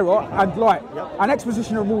from error and light, and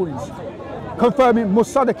exposition of rulings. Confirming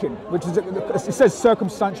Musadikin, which is, it says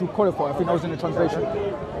circumstantial qualifier, I think that was in the translation,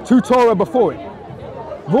 to Torah before it.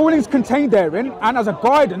 Rulings contained therein, and as a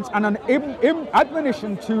guidance and an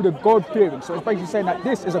admonition to the God-fearing. So it's basically saying that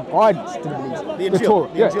this is a guidance to the believers. The Torah.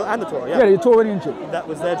 The Injil and the Torah, yeah. Yeah, the Torah and the Injil. That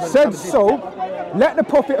was there. Said so, let the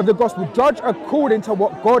prophet of the gospel judge according to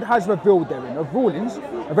what God has revealed therein. Of rulings,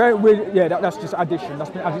 a very weird, that's just addition.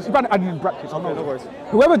 That's been added. You've got to add in brackets. Okay, no worries.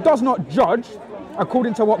 Whoever does not judge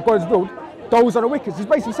according to what God has revealed, those are the wicked. He's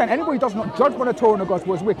basically saying anybody who does not judge by the Torah and the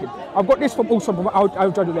gospel is wicked. I've got this from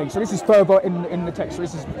Al-Jalalain. So this is further in the text. So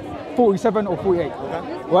this is 47 or 48. Okay.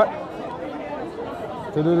 Right?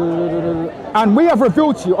 And we have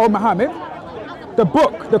revealed to you, O Muhammad, the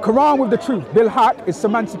book, the Quran with the truth. Bil Haq is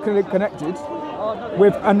semantically connected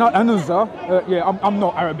with another. I'm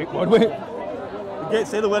not Arabic, by the way. Okay,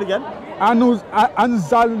 say the word again.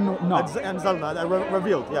 Anzalna,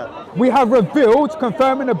 revealed, yeah. We have revealed,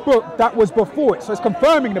 confirming the book that was before it. So it's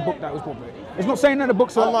confirming the book that was before it. It's not saying that the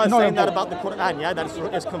books are... Allah is saying that about the Quran, yeah? That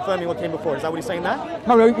is confirming what came before. Is that what he's saying there?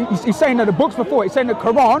 No, he's saying that the books before it. He's saying the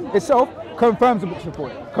Quran itself confirms the books before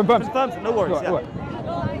it. Confirms it, no worries, yeah.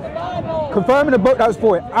 Confirming the book that was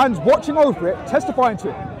before it and watching over it, testifying to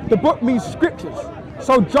it. The book means scriptures.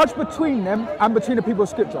 So judge between them and between the people of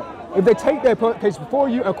scripture. If they take their case before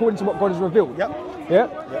you according to what God has revealed. Yep. Yeah?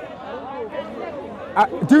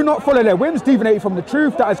 Do not follow their whims, deviate from the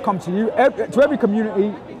truth that has come to you. To every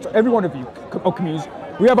community, to every one of you, or communities,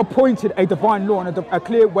 we have appointed a divine law and a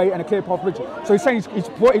clear way and a clear path of religion. So he's saying he's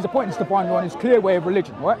appointing this divine law and his clear way of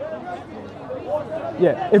religion, right?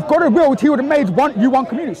 Yeah. If God had willed, he would have made one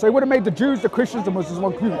community. So he would have made the Jews, the Christians, the Muslims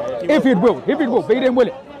one community. If he'd willed, but he didn't will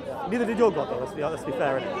it. Neither did your God, though. Let's be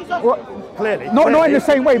fair. Well, clearly. Not in the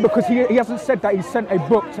same way, because he hasn't said that he sent a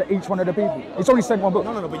book to each one of the people. He's only sent one book.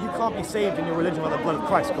 No, but you can't be saved in your religion by the blood of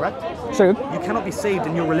Christ, correct? So you cannot be saved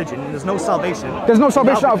in your religion. There's no salvation. There's no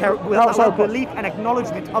salvation without belief and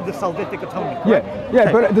acknowledgement of the salvific atonement. Correct? Yeah,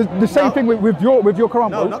 okay. But the same thing with your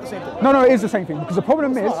Quran, bro. No, not the same thing. No, it is the same thing, because the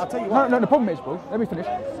problem is... I'll tell you what. No, the problem is, bro, let me finish.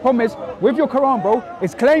 The problem is, with your Quran, bro,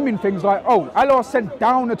 it's claiming things like, oh, Allah sent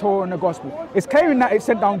down the Torah and the Gospel. It's claiming that it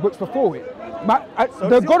sent down books before it.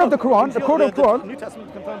 The God of the Quran, the New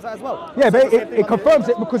Testament confirms that as well. Yeah, but it confirms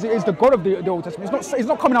it because it is the God of the Old Testament. It's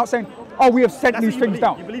not coming out saying, oh, we have sent these things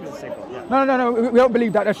down. You believe it's the same God, yeah. No, we don't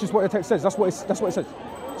believe that. That's just what the text says. That's what it says.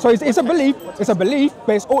 So it's a belief. It's a belief,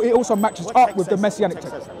 but it also matches up with the Messianic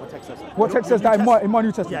text. What text says that? What text says that in my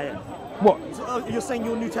New Testament? Yeah. What? So, you're saying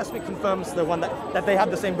your New Testament confirms the one that they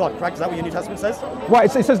have the same God, correct? Is that what your New Testament says? Right,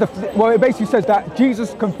 it says it basically says that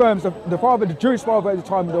Jesus confirms the Jewish father at the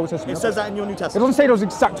time of the Old Testament. It says that in your New Testament. It doesn't say those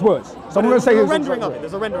exact words. So I'm going to say there's a rendering of it.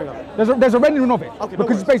 There's a rendering of it. There's a rendering of it. Okay,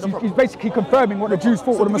 because he's basically confirming what the Jews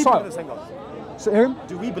thought were the Messiah.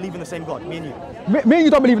 Do we believe in the same God, me and you? Me and you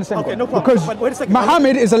don't believe in the same God. No problem. Because wait a second.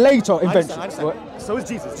 Muhammad is a later invention. I understand. So is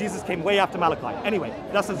Jesus. Jesus came way after Malachi. Anyway,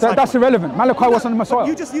 that's irrelevant. Malachi wasn't the Messiah. But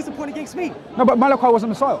you just used the point against me. No, but Malachi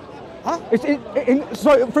wasn't the Messiah. Huh?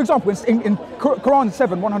 So, for example, in Quran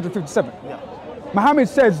 7:157, Muhammad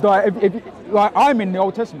says that I'm in the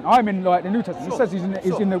Old Testament, I'm in the New Testament. He says he's in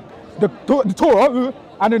the Torah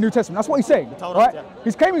and the New Testament. That's what he's saying, right? Yeah.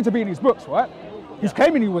 He's claiming to be in these books, right? He's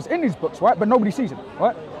claiming he was in these books, right? But nobody sees him,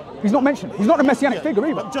 right? He's not mentioned. He's not a messianic figure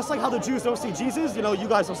either. But just like how the Jews don't see Jesus, you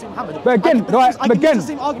guys don't see Muhammad. But again,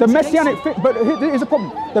 the messianic figure. But here's a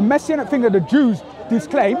problem: the messianic figure the Jews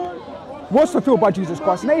disclaim was fulfilled by Jesus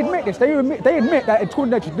Christ, and they admit this. They admit that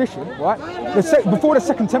according to their tradition, right, before the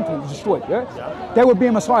second temple was destroyed, there would be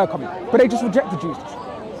a Messiah coming, but they just rejected Jesus.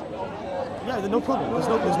 Yeah, there's no problem. There's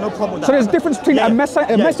no problem with that. So there's a difference between a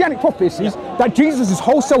messianic prophecies that Jesus is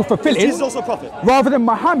wholesale fulfilling. Jesus is also a prophet. Rather than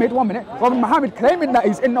Muhammad, Muhammad claiming that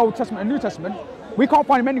he's in the Old Testament and New Testament, we can't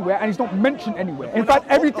find him anywhere, and he's not mentioned anywhere. In fact,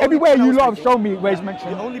 everywhere you lot have shown me where he's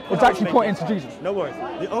mentioned, it's actually pointing to Jesus. No worries.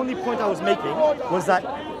 The only point I was making was that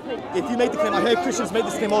if you make the claim, I hear Christians make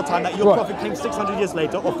this claim all the time, that your prophet came 600 years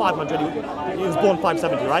later, or 500, he was born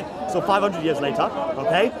 570, right? So 500 years later,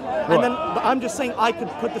 okay? And then, but I'm just saying I could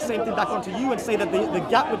put the same thing back onto you and say that the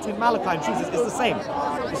gap between Malachi and Jesus is the same. You see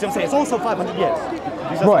what I'm saying? It's also 500 years.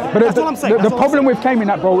 Right, but that's what I'm saying. The problem with claiming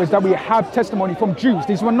that, bro, is that we have testimony from Jews.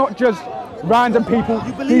 These were not just random people.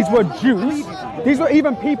 These were Jews. These were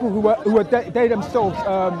even people who were they themselves,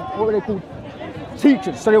 what were they called?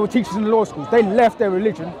 Teachers. So they were teachers in the law schools. They left their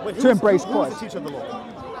religion to embrace Christ. Who was the teacher of the law?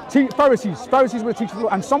 Pharisees. Pharisees were the teachers of the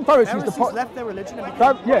law, and some Pharisees left their religion and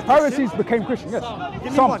became Pharisees became Christian. Yes.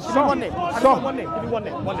 Give me one name. Give me one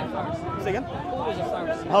name. Say again.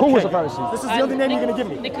 Who was a Pharisee? This is the only name you're going to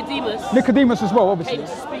give me. Nicodemus as well, obviously. Came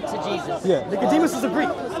to speak to Jesus. Yeah. Nicodemus is a Greek.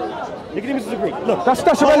 Look,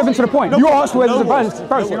 that's irrelevant to the point. You asked whether there's a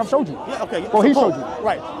Pharisee, and I've showed you. Yeah, okay. Well, he showed you.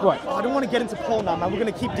 Right. I don't want to get into Paul now, man. We're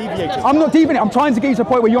going to keep deviating. I'm not deviating. I'm trying to get you to the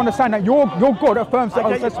point where you understand that your God affirms the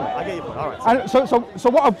Old Testament. I get your point. All right. And so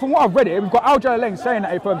from what I've read here, we've got Al-Jalalain saying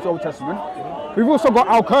that it affirms the Old Testament. We've also got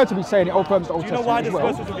Al-Qurtubi saying it affirms the Old Testament. Do you know why this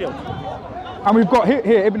verse was revealed? And we've got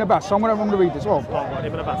here Ibn Abbas, so I'm going to read this. Ibn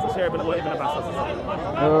Abbas. Let's hear what Ibn Abbas has to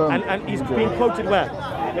say. And he's being quoted where?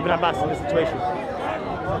 Ibn Abbas in this situation.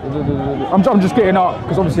 I'm just getting out,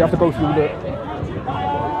 because obviously I have to go through the...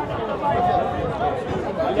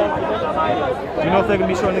 Do you know if they're going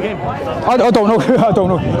to be showing the game? I don't know. I don't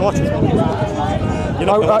know. You're going to watch it?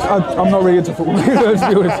 I'm not really into football, let's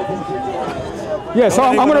be honest. Yeah, so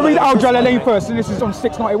I'm going to read Al-Jalalain first, and this is on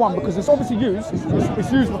 691, because it's obviously used.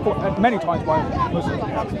 It's used before, many times by Muslims.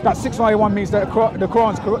 That 691 means that the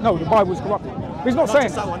Quran's corrupt. No, the Bible's corrupted. He's not saying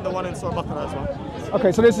just that one, the one in Surah Baqarah as well.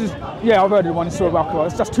 Okay, so this is, yeah, I've heard the one in Surah Al-Baqarah.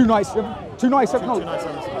 It's just 297. 297? No.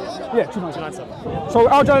 297. Yeah, 297. So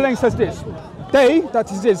Al-Jalalain says this. They, that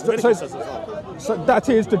is this, so that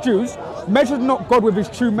is the Jews, measured not God with his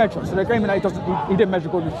true measure. So they're claiming that he didn't measure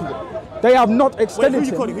God with his true measure. They have not extended Wait,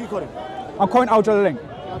 who are you quoting? I'm quoting Al-Jalalain.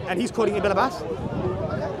 And he's quoting Ibn Abbas?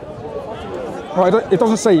 Right, it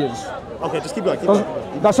doesn't say he is. Okay, just keep going.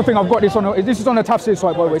 That's the thing, I've got this on, this is on the tafsir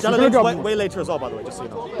site, by the way. Jalalain's way later as well, by the way, just so you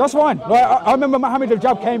know. That's fine. Like, I remember Muhammad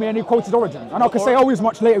al-Jab came in and he quoted Origin. And I could say, oh, he was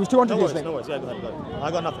much later, it was 200 years later. No worries, yeah, go ahead.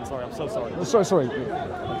 I got nothing, sorry, I'm so sorry. Sorry.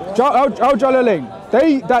 Al-Jalalain,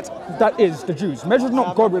 they, that is the Jews, measured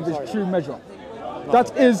not God with his true measure.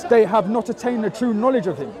 That is, they have not attained the true knowledge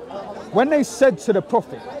of him. When they said to the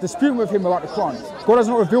Prophet, disputing with him about the Quran, God has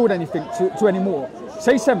not revealed anything to any more.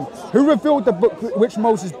 Say 7, who revealed the book which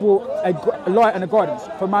Moses brought a light and a guidance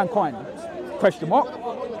for mankind? Question mark.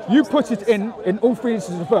 You put it in all three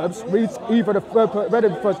instances of verbs, reads either the read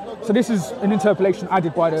of the first. So this is an interpolation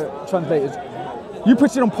added by the translators. You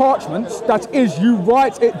put it on parchments, that is, you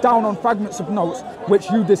write it down on fragments of notes which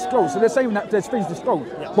you disclose. So they're saying that there's things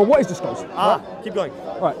disclosed. Yeah. But what is disclosed? Keep going.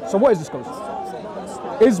 Right, so what is disclosed?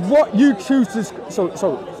 Is what you choose to, so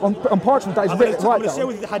on parchment that is written right down. Share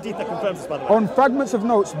with you the hadith that confirms this, by the way. On fragments of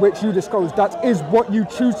notes which you disclose, that is what you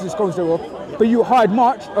choose to disclose thereof, but you hide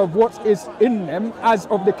much of what is in them, as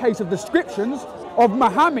of the case of descriptions of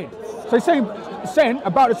Muhammad. So he's saying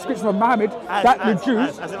about the description of Muhammad the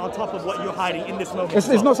Jews. As in on top of what you're hiding in this moment. It's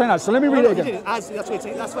not saying as. So let me read it again. As, that's what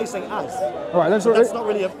he's saying as. All right, that's not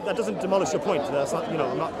really. That doesn't demolish your point. That's not. You know,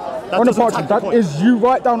 I'm not. That on the parchment, that is, you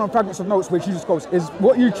write down on fragments of notes which you disclose. Is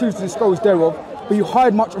what you choose to disclose thereof, but you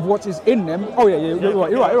hide much of what is in them. Oh yeah, you're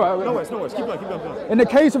right. No worries. Keep going. In the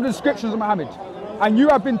case of the descriptions of Muhammad. And you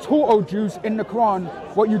have been taught, O Jews, in the Quran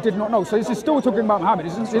what you did not know. So this is still talking about Muhammad.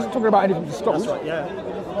 This isn't talking about anything disclosed. That's right,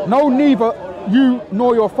 yeah. No, neither you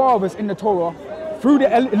nor your fathers in the Torah, through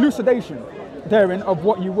the elucidation therein of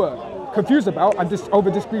what you were confused about and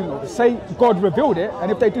over disagreement over. Say God revealed it,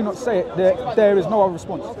 and if they do not say it, there is no other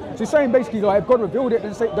response. So he's saying basically, like, if God revealed it,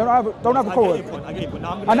 then say don't have a Torah. I get your point.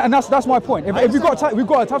 And that's my point. If we've got a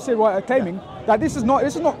tafsir writer claiming that this is not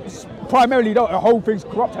primarily the whole thing's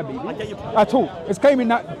corrupt, Habibi, at all. It's claiming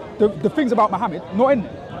that the things about Muhammad not in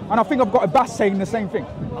there. And I think I've got Abbas saying the same thing.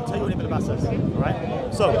 I'll tell you what Ibn Abbas says,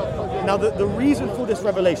 right? So, now the reason for this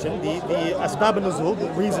revelation, the Asbab al-Nuzul, the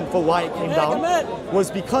reason for why it came down,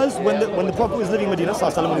 was because when the Prophet was living in Medina,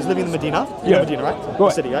 when he was living in Medina, you know Medina, right? The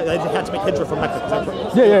city, right? He had to make hijrah from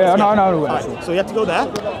Mecca. Yeah, I know. Right. So he had to go there.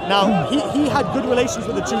 Now, he had good relations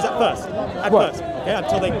with the Jews at first, okay,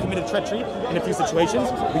 until they committed treachery in a few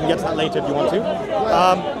situations. We can get to that later if you want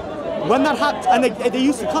to. When that happened, and they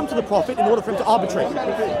used to come to the Prophet in order for him to arbitrate,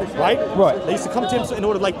 right? They used to come to him in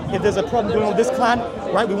order, like, if there's a problem going on with this clan,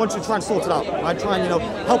 right, we want you to try and sort it out, right? Try and,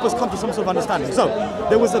 help us come to some sort of understanding. So,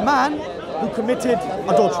 there was a man who committed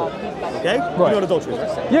adultery, okay? You know what adultery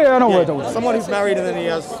is, right? Yeah, I know what adultery is. Someone who's married and then he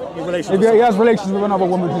has relations with he has relations with another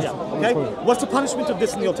woman. Okay? What's the punishment of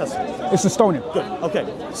this in the Old Testament? It's to stone him. Good,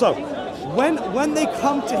 okay. So, when they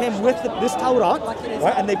come to him with this Tawrat,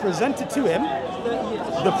 right, and they present it to him,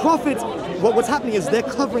 the Prophet, what's happening is they're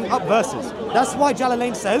covering up verses. That's why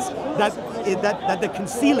Jalalain says that they're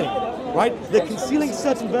concealing, right? They're concealing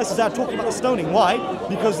certain verses that are talking about the stoning. Why?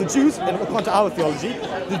 Because the Jews, and according to our theology,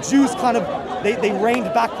 the Jews kind of, they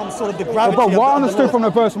reined back on sort of the gravity but what I of understood the from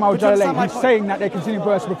the verse from Al-Jalalain, he's saying that they're concealing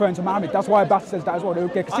verse referring to Muhammad. That's why Abbas says that as well. They're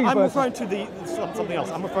concealing I'm verses. referring to something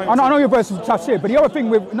else. I know your verse is tafsir, but the other thing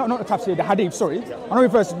with, not the tafsir, the hadith, sorry. I know your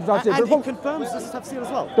verse is tafsir. And he confirms this tafsir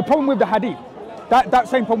as well. The problem with the hadith, that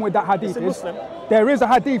same problem with that hadith is, there is a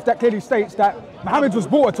hadith that clearly states that Muhammad was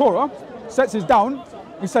brought a Torah, sets it down,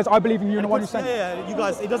 he says, I believe in you and the one who sent you. Yeah, you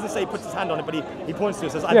guys, he doesn't say he puts his hand on it, but he points to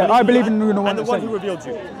it, says, I believe in you and the one who revealed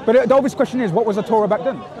you. But the obvious question is, what was a Torah back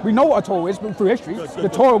then? We know what a Torah is through history. The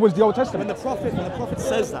Torah was the Old Testament. When the Prophet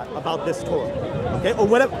says that about this Torah, okay, or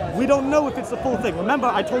whatever, we don't know if it's the full thing. Remember,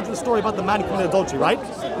 I told you the story about the man who committed adultery, right?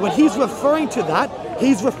 When he's referring to that,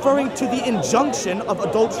 he's referring to the injunction of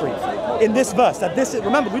adultery in this verse.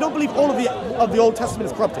 Remember, we don't believe all of the Old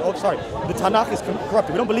Testament is corrupted. Oh, sorry, the Tanakh is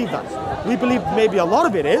corrupted. We don't believe that. We believe maybe a lot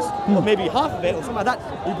of it is, or maybe half of it, or something like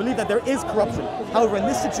that. We believe that there is corruption. However, in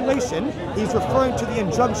this situation, he's referring to the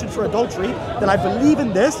injunction for adultery, that I believe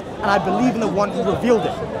in this, and I believe in the one who revealed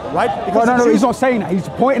it, right? Because no, he's not saying that. He's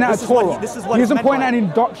pointing at a Torah. He isn't pointing at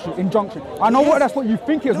an injunction. I know that's what you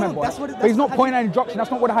think he was meant by, but he's not pointing at an injunction.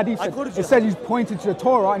 That's not what the hadith says. It says he's pointing to the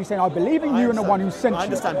Torah, and he's saying, I believe in you and the one who sent you. I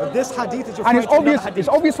understand, but this hadith is referring to it's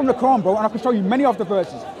obvious from the Quran, bro, and I can show you many of the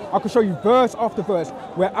verses. I can show you verse after verse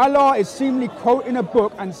where Allah is seemingly quoting a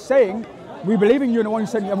book and saying we believe in you and the one who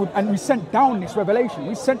sent you, and we sent down this revelation.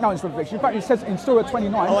 We sent down this revelation. In fact, it says in Surah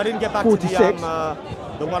 29. Oh, I didn't get back 46, to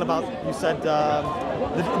the one about, you said,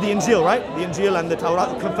 the Injil, right? The Injil and the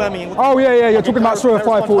Torah confirming. Oh, yeah. You're talking about Surah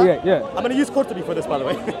 548, yeah. I'm going to use Qurtubi for this, by the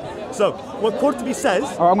way. So, what Qurtubi says.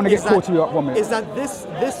 Oh, I'm going to get Qurtubi up 1 minute. Is that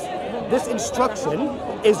this instruction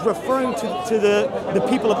is referring to the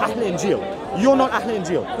people of Ahl Injil. You're not Ahl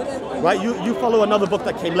Injil, right? You follow another book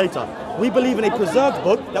that came later. We believe in a preserved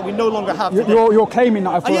book that we no longer have today. You're claiming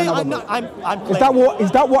that I follow another book. I'm claiming.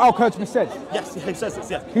 Is that what Al-Qurtubi says? Yes, he says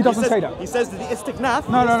this, yeah. He doesn't say that. He says that the Istiqnaf...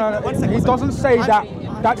 No. He doesn't say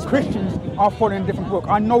that Christians are following a different book.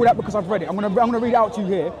 I know that because I've read it. I'm gonna read it out to you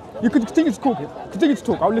here. You can continue to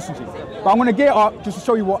talk. I'll listen to you. But I'm gonna get it up just to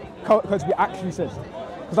show you what Qurtubi actually says.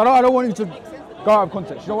 Because I don't want you to go out of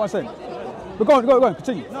context. You know what I'm saying? But go on,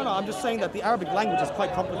 continue. No, I'm just saying that the Arabic language is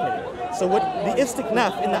quite complicated. So what the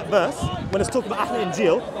Istiqnaf in that verse, when it's talking about Ahl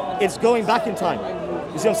Injil, it's going back in time.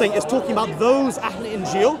 You see what I'm saying? It's talking about those Ahl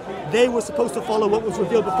Injil. They were supposed to follow what was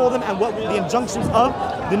revealed before them and what were the injunctions of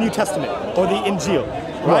the New Testament or the Injil.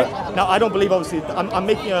 Right? Now, I don't believe, obviously, I'm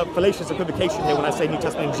making a fallacious equivocation here when I say New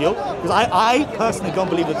Testament and Injil, because I personally don't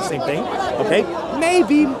believe they're the same thing, okay?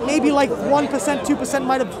 Maybe like 1%, 2%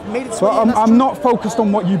 might have made it. But I'm not focused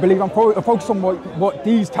on what you believe, I'm focused on what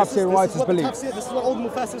these tafsir writers believe. This is what all the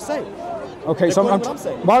Mufassirs say. Okay, so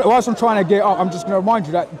whilst I'm trying to get up, I'm just going to remind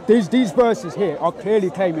you that these verses here are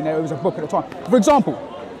clearly claiming that it was a book at the time. For example,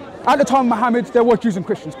 at the time of Muhammad, there were Jews and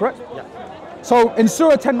Christians, correct? Yeah. So in Surah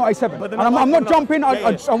 1097, and I'm not jumping.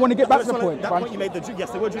 I want to get back to the point. That point you made,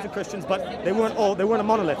 yes, there were Jews and Christians, but they weren't a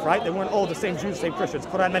monolith, right? They weren't all the same Jews, same Christians.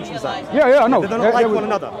 Quran mentions that. Yeah, I know. They're not like one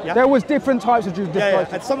another. Yeah? There was different types of Jews.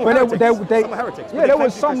 And some were heretics. Some were heretics. Yeah, there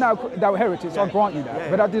was some that were heretics. I'll grant you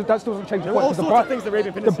that. But that still doesn't change the point.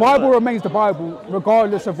 The Bible remains the Bible,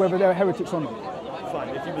 regardless of whether they're heretics or not. Fine,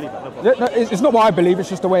 if you believe that, no problem. It's not what I believe. It's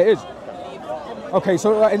just the way it is. Okay,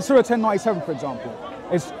 so in Surah 1097, for example.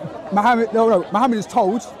 Muhammad is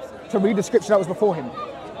told to read the scripture that was before him.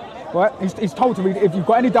 Right? He's told to read it. If you've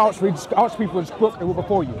got any doubts, ask people in this book that were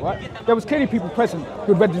before you. Right? There was clearly people present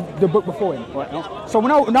who had read the book before him. Right? So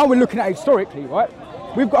now we're looking at it historically. Right?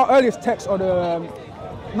 We've got our earliest text on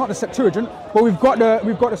not the Septuagint, but we've got the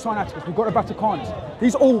Sinaiticus, we've got the Vaticanus.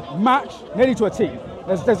 These all match nearly to a T.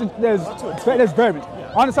 There's variance.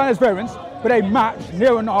 I understand there's variance, but they match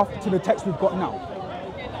near enough to the text we've got now.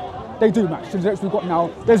 They do match to the text we've got now.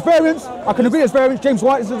 There's variance. I can agree there's variance. James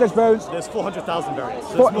White says there's variance. There's 400,000 variants.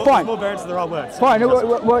 There's more variants than there are words. Fine.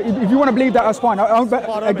 Well, if you want to believe that, that's fine.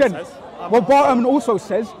 Again, what Bar-Ehrman also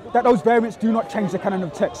says that those variants do not change the canon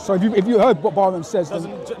of text. So if you heard what Bar-Ehrman says, and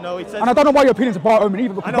I don't know why your opinions of Bar-Ehrman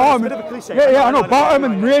either. Because I know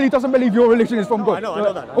Bar-Ehrman really doesn't believe your religion is from God. I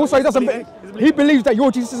know that. Also, he believes that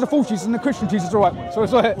your Jesus is a false Jesus and the Christian Jesus is the right one. So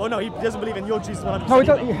it's like, well, no, he doesn't believe in your Jesus 100%.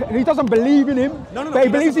 No, he doesn't believe in him. No, but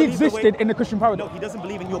he believes he existed in the Christian paradigm. No, he doesn't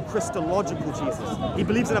believe in your Christological Jesus. He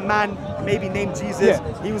believes in a man maybe named Jesus.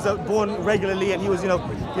 Yeah. He was born regularly and he was,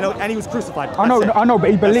 and he was crucified. I know,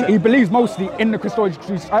 but he believes mostly in the Christological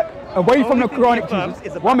Jesus. Away from the Quranic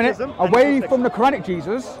Jesus. 1 minute. Away from the Quranic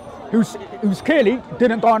Jesus, who's clearly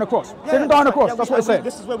didn't die on the cross. Didn't die on the cross. That's what it's saying.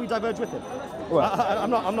 This is where we diverge with him. I'm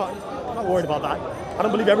not worried about that. I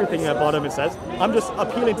don't believe everything Bar-Ehrman says. I'm just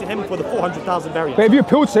appealing to him for the 400,000 variants. But if you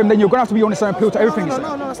appeal to him, then you're going to have to be honest and appeal to everything he says.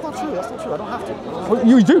 No, that's not true. That's not true. I don't have to. Well,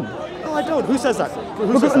 you do. No, I don't. Who says that?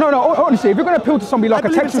 Honestly, if you're going to appeal to somebody like a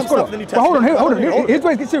textual scholar, but hold on. Here's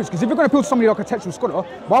where it gets serious. Because if you're going to appeal to somebody like a textual scholar,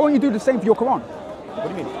 why won't you do the same for your Quran? What do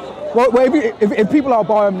you mean? Well, if people are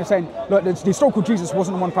Bar-Ehrman saying, look, the historical Jesus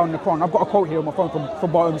wasn't the one found in the Quran, I've got a quote here on my phone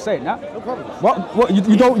from Bar-Ehrman saying that. No problem. What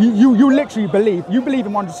you literally believe in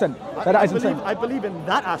 100% that isn't saying. I believe in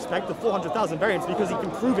that aspect, the 400,000 variants, because he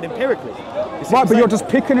can prove it empirically. Right, but you're just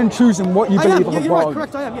picking and choosing what you believe of a You're right,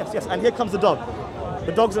 correct, I am, yes. And here comes the dog.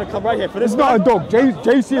 The dog's going to come right here for this. It's not a dog.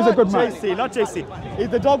 JC is a good man. Not JC.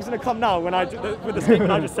 The dog's going to come now with the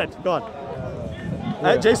statement I just said. Go on.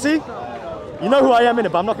 JC? You know who I am,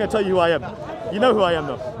 innit? But I'm not going to tell you who I am. You know who I am,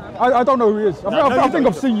 though. I don't know who he is. I think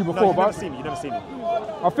I've seen you before. You've never seen me. You've never seen me.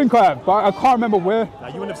 I think I have, but I can't remember where. No,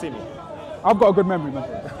 you wouldn't have seen me. I've got a good memory, man.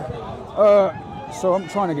 So I'm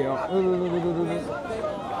trying to get up.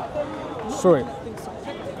 Sorry.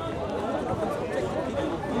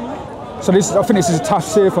 So I think this is a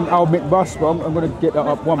tafsir from Al-Mikbas, but I'm going to get that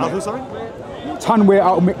up 1 minute. Who, sorry? Tanwir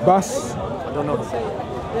Al-Mikbas. I don't know.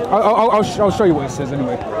 I'll show you what it says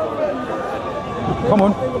anyway. Come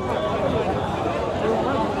on.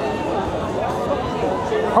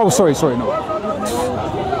 Oh, sorry, no.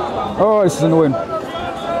 Oh, this is annoying.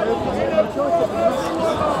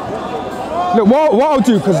 Look, what I'll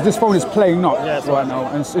do, because this phone is playing up right now,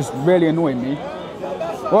 and it's really annoying me.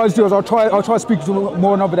 What I'll do is I'll try to speak to you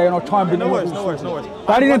more another day, and I'll try and bring no worries.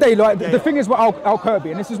 But at the end of the day, like, the thing is with Al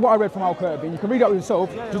Kirby, and this is what I read from Al Kirby, and you can read it out yourself.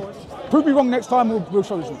 Just prove me wrong next time, we'll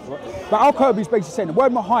show you something. Right? But Al Kirby's basically saying the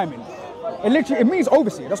word Muhammad, it means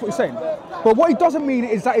overseer, that's what he's saying. But what he doesn't mean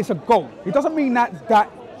is that it's a goal. He doesn't mean that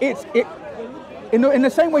it's in the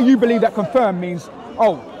same way you believe that confirm means,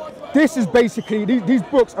 oh, this is basically, these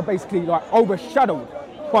books are basically like overshadowed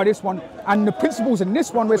by this one, and the principles in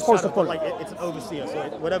this one we're supposed to follow. Like it's an overseer, so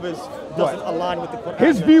whatever doesn't align with the Quran.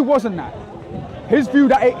 His view wasn't that. His view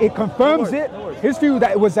that it confirms it. His view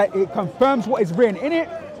that it confirms what is written in it,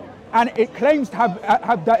 and it claims to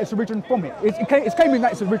have that its origin from it. It's claiming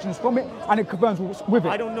that its origin is from it, and it confirms with it.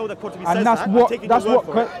 I don't know that Qur'an says and that's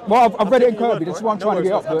that. Well, I've read it in Kirby. This is what I'm trying to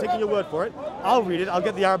get up. I'm taking your word for it. I'll read it. I'll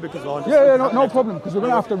get the Arabic as well. Yeah, no problem, because we're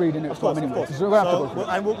going to have to read it next time anyway.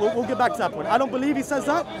 We'll get back to that point. I don't believe he says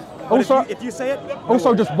that. Also, if you say it.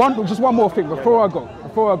 Also, just one more thing before I go.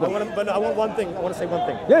 I want one thing. I want to say one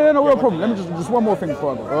thing. Yeah, no problem. Let me just one more thing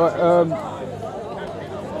before I go. All right.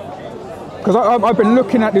 Because I've been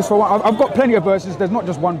looking at this for a while. I've got plenty of verses. There's not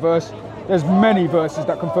just one verse. There's many verses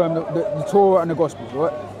that confirm the Torah and the Gospels,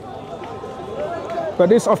 right? But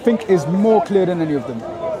this, I think, is more clear than any of them.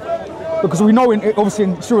 Because we know, obviously,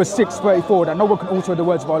 in Surah 6:34, that no one can alter the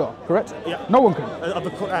words of Allah, correct? Yeah. No one can. Of the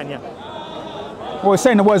Quran, yeah. Well, it's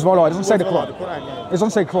saying the words of Allah. It doesn't say the Quran. The Quran, yeah. It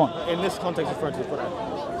doesn't say Quran. In this context, it's referring to the Quran.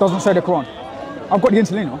 It doesn't say the Quran. I've got the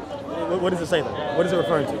interlinear. What does it say then? What is it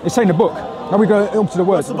referring to? It's saying the book. Now we go up to the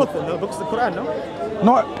words. What's the book then? The book's the Quran, no?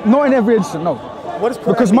 Not in every instant, no. What is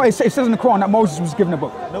Quran? Because it says in the Quran that Moses was given a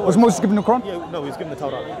book. No, was Moses given the Quran? Yeah, no, he was given the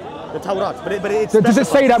Torah. The Torah. But it's does it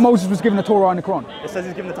say that Moses was given the Torah in the Quran? It says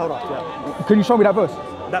he's given the Torah, yeah. Can you show me that verse?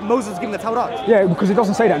 That Moses was given the Torah? Yeah, because it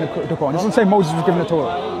doesn't say that in the Quran. It doesn't say Moses was given the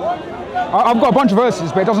Torah. I've got a bunch of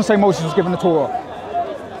verses, but it doesn't say Moses was given the Torah.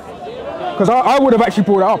 Because I would have actually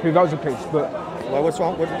brought it up if that was the case, but... Well, what's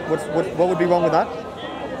wrong? What would be wrong with that?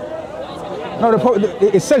 No,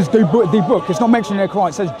 it says the book. It's not mentioned in the Quran.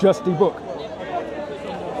 It says just the book.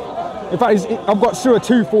 In fact, I've got Surah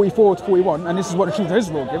 2:44-41, and this is what the children of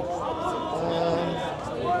Israel give.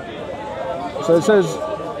 So it says,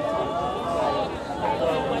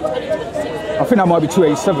 I think that might be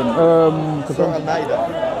 287. Surah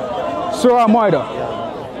Al-Ma'idah. Surah Al-Ma'idah.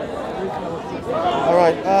 All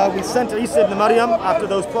right, we sent Isa ibn Maryam after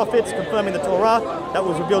those prophets, confirming the Torah that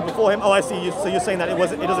was revealed before him. Oh, I see. So you're saying that it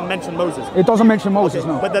doesn't mention Moses. It doesn't mention Moses,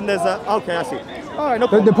 okay. no. But then there's okay, I see. All right, no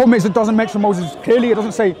problem. The problem is it doesn't mention Moses clearly. It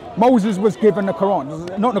doesn't say Moses was given the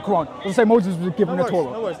Quran. Not in the Quran. It doesn't say Moses was given the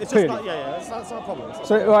Torah. No worries. It's clearly. just not. Yeah. It's not a problem.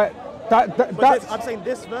 So like that's. I'm saying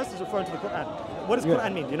this verse is referring to the Quran. What does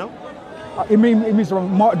Quran mean? Do you know? It means the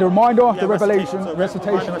reminder, the revelation,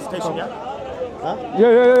 recitation. Recitation, yeah. Huh?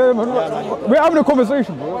 Yeah. We're having a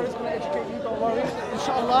conversation, bro.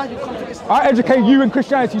 I educate you in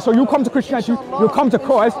Christianity, so you'll come to Christianity, you'll come to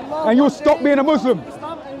Christ, and you'll stop being a Muslim.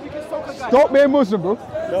 Stop being Muslim, bro.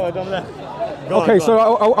 Okay, so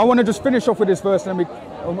I want to just finish off with this verse, and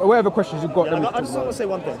whatever questions you've got. Yeah, I just want to say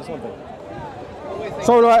one thing.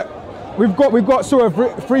 So like, we've got Surah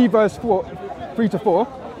 3 verse 3-4.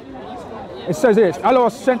 It says this: Allah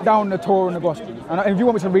sent down the Torah and the Gospel. And if you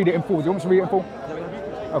want me to read it in full, do you want me to read it in full?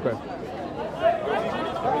 Okay.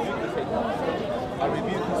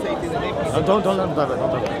 Don't let him dive it.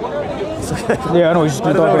 Yeah, I know. He's just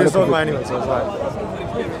going to dive it. Anyway, so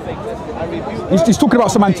it's he's talking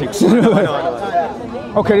about semantics. I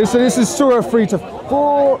know. Okay, so this is Surah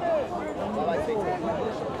 3-4.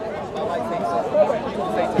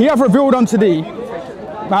 He hath revealed unto thee,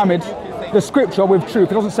 Muhammad, the scripture with truth.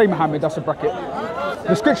 It doesn't say Muhammad, that's a bracket.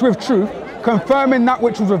 The scripture with truth, confirming that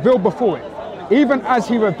which was revealed before it, even as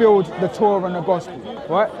he revealed the Torah and the Gospel,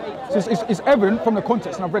 right? So it's evident from the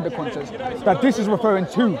context, and I've read the context, that this is referring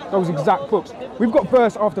to those exact books. We've got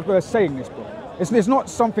verse after verse saying this book. It's not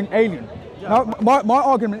something alien. Now, my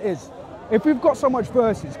argument is, if we've got so much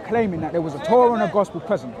verses claiming that there was a Torah and a Gospel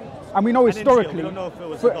present, and we know historically... We don't know if it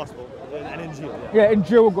was a Gospel. An Injil,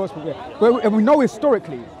 Injil Gospel, yeah. But we know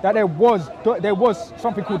historically that there was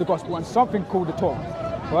something called the Gospel and something called the Torah,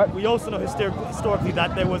 right? We also know historically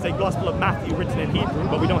that there was a Gospel of Matthew written in Hebrew,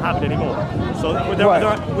 but we don't have it anymore. So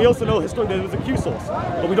we also know historically there was a Q source,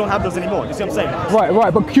 but we don't have those anymore. You see what I'm saying?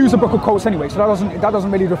 Right. But Q's a book of quotes anyway, so that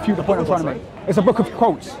doesn't really refute the point I'm trying to make. It's a book of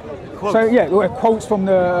quotes. So yeah, quotes from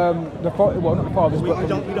not the fathers. We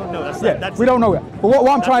don't know. We don't know it. But what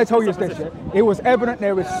I'm trying to tell you is this: it was evident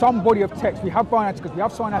there is some body of text. We have Sinaiticus, we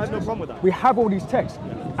have Sinaiticus. I have no problem with that. We have all these texts,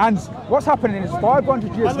 And what's happening is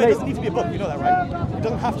 500 years By the way, it later. doesn't need to be a book, you know that, right? It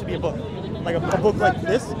doesn't have to be a book. Like a book like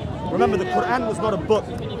this. Remember, the Quran was not a book.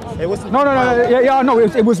 It wasn't. No. Yeah, I know.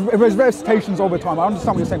 It was recitations over time. I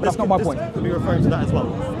understand what you're saying, but that's not my point. This could be referring to that as well.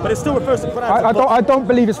 But it still refers to the Quran. I don't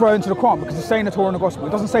believe it's referring to the Quran because it's saying the Torah and the Gospel. It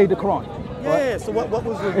doesn't say the Quran. Yeah, so what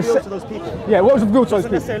was revealed to those people? Yeah, what was revealed to those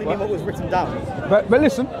people? Doesn't necessarily mean what was written down. But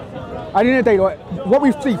listen, at the end of the day, like, what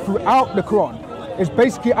we see throughout the Quran is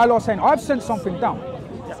basically Allah saying, I've sent something down.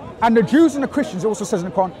 Yeah. And the Jews and the Christians, it also says in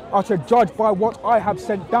the Quran, are to judge by what I have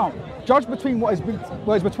sent down. Judge between what is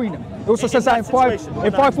between them. It also says that in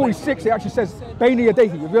 546, it actually says, Bayna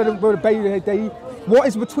Yadehi. If you heard the word Bayna Yadehi, what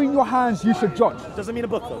is between your hands, you should judge. Doesn't mean a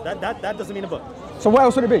book, though. That doesn't mean a book. So what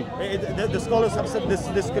else would it be? The scholars have said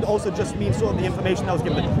this could also just mean sort of the information that was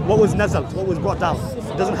given. What was nazalt, what was brought down.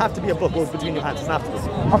 It doesn't have to be a book, what was between your hands. It doesn't have to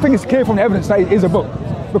be. I think it's clear from the evidence that it is a book.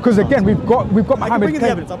 Because again, we've got Muhammad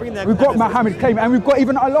claiming, we've got Muhammad claiming, and we've got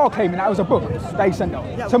even Allah claiming that it was a book that he sent out.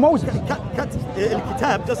 Yeah, to Moses.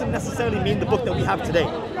 Al-Kitab doesn't necessarily mean the book that we have today,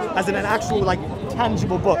 as in an actual like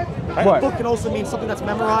tangible book. Right? Right. A book can also mean something that's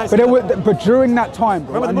memorized. But during that time,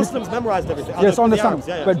 bro, remember the Muslims memorized everything. Yes, I understand. Arabs,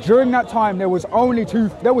 yeah. But during that time, there was only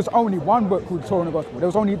one book called the Torah and the Gospel. There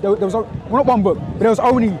was not one book, but there was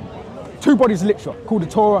only two bodies of literature called the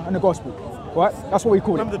Torah and the Gospel. Right? That's what we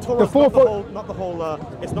call Remember it. the Torah not the whole.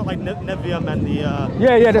 It's not like Nevi'im and the.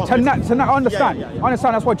 The Tanakh. I understand. Yeah. I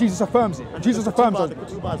understand. That's why Jesus affirms it. And Jesus affirms it. The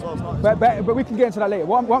Ketubah as well. But we can get into that later.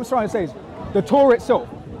 What I'm trying to say is, the Torah itself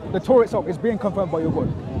is being confirmed by your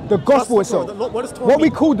God. The Gospel itself. What we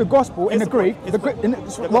call the Gospel in the Greek.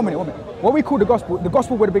 1 minute. What we call the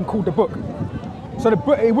Gospel would have been called the book. So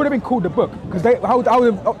it would have been called the book because how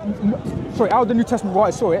the New Testament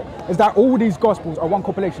writers saw it is that all these Gospels are one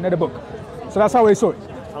compilation. They're the book. So that's how they saw it.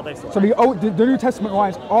 So the New Testament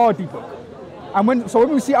writers are the book. And when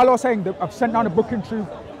we see Allah saying that I've sent down a book in truth,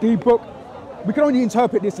 the book, we can only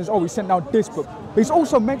interpret this as, we sent down this book. But he's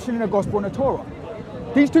also mentioning the Gospel and the Torah.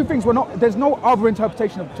 These two things there's no other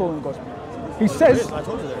interpretation of the Torah and the Gospel. He says, I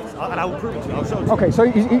told you there is, and I will prove it to you. I'll show it to you. Okay, so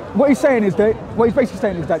what he's basically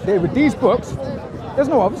saying is that with these books, there's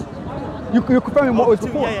no others. You're confirming what was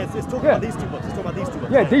before. Yeah, it's talking about these two books. It's talking about these two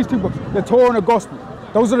books. Yeah, these two books, the Torah and the Gospel.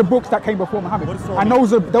 Those are the books that came before Muhammad, and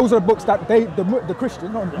those are the books that the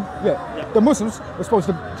Christians, the Muslims are supposed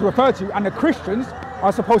to refer to, and the Christians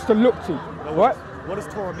are supposed to look to. Right? What does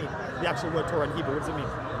Torah mean? The actual word Torah in Hebrew. What does it mean?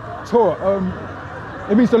 Torah,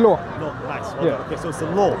 it means the law. Law, nice. Okay, so it's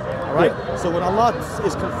the law. All right. Yeah. So when Allah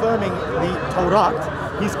is confirming the Torah,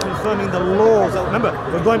 He's confirming the laws. Remember,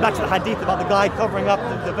 we're going back to the hadith about the guy covering up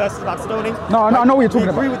the verses about stoning. No, I know what you're talking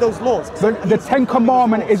about. We agree with those laws. The Ten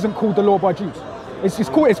Commandments isn't called the law by Jews. It's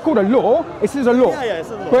called a law. It is a law. Yeah,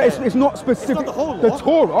 it's a law. But it's not specific. It's not the whole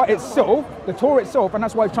law. The Torah itself, and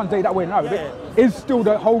that's why it's translated that way in Arabic, is still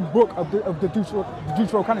the whole book of the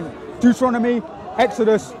Deuteronomy. Deuteronomy,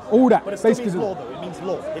 Exodus, all that. But it still means law, though. It means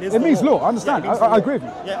law. It means law. I understand. I agree with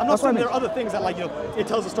you. Yeah, I'm not saying there are other things that, it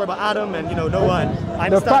tells a story about Adam and Noah. And I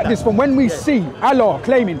understand the fact is, from when we see Allah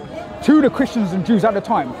claiming to the Christians and Jews at the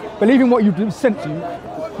time, believing what you've been sent to,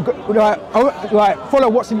 follow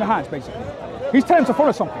what's in your hands, basically. He's telling them to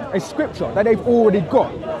follow something, a scripture that they've already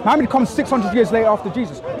got. Muhammad comes 600 years later after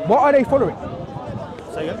Jesus. What are they following?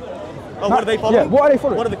 Say again? What are they following? Yeah, what are they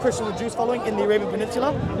following? What are the Christians and Jews following in the Arabian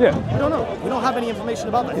Peninsula? Yeah. We don't know. We don't have any information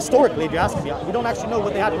about that. Historically, if you ask me, we don't actually know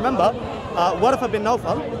what they had. Remember, Waraka bin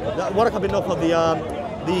Nawfal,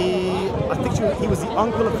 I think he was the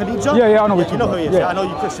uncle of Khadija. Yeah, I know. You know who he is. Yeah. I know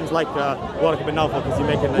you Christians like Waraka bin Nawfal because you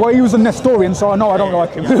make him. Well, he was a Nestorian, so I know I don't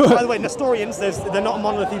like him. By the way, Nestorians, they're not a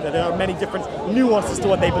monolith either. There are many different nuances to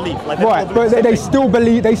what they believe. But they still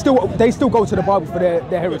believe. They still go to the Bible for their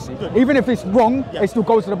heresy. Good. Even if it's wrong, they still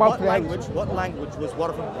go to the Bible for their heresy. What language was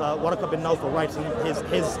Waraka bin Nawfal writing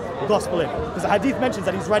his gospel in? Because the hadith mentions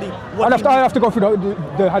that he's writing. I have to go through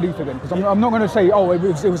the hadith again because I'm not going to say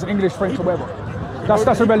it was an English, French, or whatever.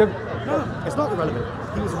 That's irrelevant. No, it's not irrelevant.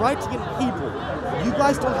 He was writing in Hebrew. You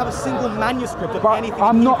guys don't have a single manuscript of anything.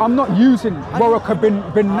 I'm not using Waraka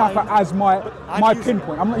bin Nawfal as my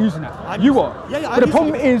pinpoint. I'm not using that. You are. Yeah, but the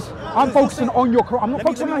problem is, I'm focusing on your Quran. I'm not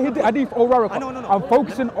focusing on hadith or Waraka. No. I'm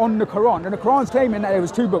focusing on the Quran. And the Quran's claiming that there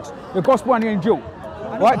was two books, the Gospel and the Injil.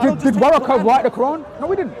 Right? Did Waraka write the Quran? No,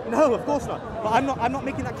 we didn't. No, of course not. But I'm not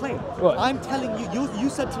making that claim. Right. I'm telling you, you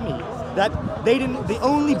said to me that they didn't. The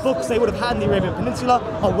only books they would have had in the Arabian Peninsula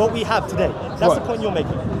are what we have today. That's the point you're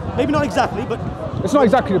making. Maybe not exactly, but it's not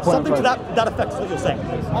exactly the point. Something to that effect is what you're saying.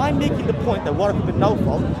 I'm making the point that Waraka bin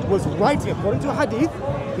Nawfal was writing according to a hadith.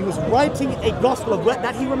 He was writing a gospel of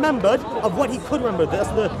that he remembered, of what he could remember. That's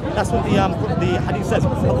what the hadith says,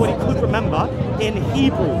 of what he could remember in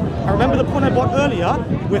Hebrew. I remember the point I brought earlier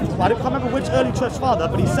with, I can't remember which early church father,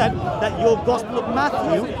 but he said that your Gospel of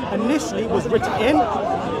Matthew initially was written in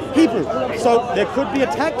Hebrew. So there could be a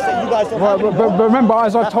text that you guys don't have. But remember,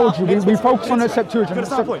 as I told you, we focus on the Septuagint,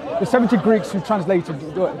 the 70 Greeks who translated,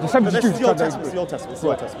 the 70 Jews who translated. It's the Old Testament. It's the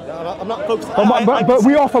Old Testament. I'm not focused. But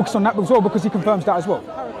we are focused on that as well because he confirms that as well.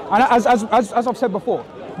 And as I've said before,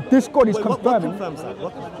 this God is confirming. What confirms that?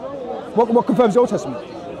 What confirms the Old Testament?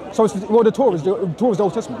 So it's, well, the Torah is the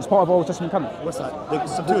Old Testament. It's part of the Old Testament canon. What's that? The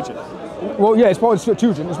Septuagint. Well, yeah, it's part of the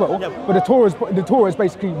Septuagint as well. Yeah. But the Torah is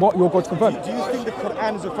basically what your God's confirming. Do you think the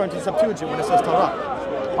Quran is referring to the Septuagint when it says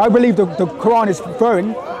Torah? I believe the Quran is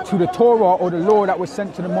referring to the Torah or the law that was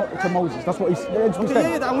sent to Moses. That's what he's saying.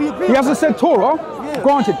 Yeah, and we agree. He hasn't said Torah,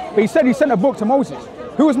 granted, but he said he sent a book to Moses.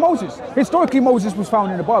 Who was Moses? Historically, Moses was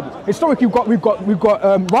found in the Bible. Historically, we've got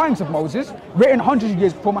writings of Moses written hundreds of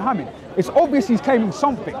years before Muhammad. It's obvious he's claiming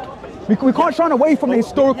something. We can't shine away from the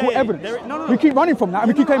historical evidence. We keep running from that,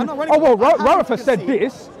 and we keep claiming, oh well, Rafa said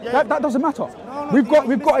this. That doesn't matter. We've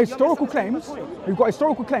got historical claims. We've got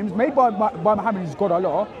historical claims made by Muhammad, his God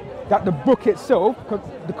Allah, that the book itself,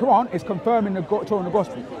 the Quran, is confirming the Torah and the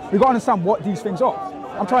Gospel. We've got to understand what these things are.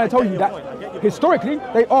 I'm trying to tell you that historically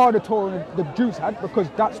they are the Torah the Jews had because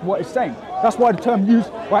that's what it's saying. That's why the term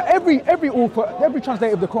used by every author, every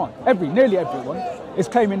translator of the Quran, nearly everyone is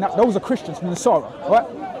claiming that those are Christians from the Nasara, right?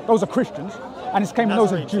 Those are Christians, and it's claiming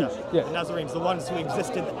those are Jews. Yeah. The Nazarenes, the ones who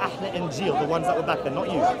existed, Ahl Injil, the ones that were back then,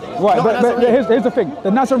 not you. Right, but here's the thing: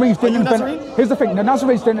 the Nazarenes didn't invent. Here's the thing: the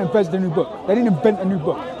Nazarenes didn't invent the new book. They didn't invent a new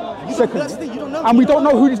book. Secondly, and we don't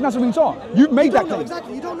know who these Nazarenes are. You've made that claim.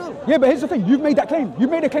 Exactly, you don't know. Yeah, but here's the thing. You've made that claim. You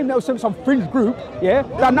made a claim that was some fringe group, yeah,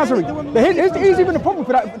 that Nazarene. But here's even the problem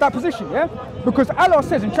for that position, yeah? Because Allah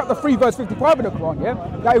says in chapter 3, verse 55 of the Quran,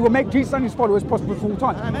 yeah, that He will make Jesus and His followers prosperous for all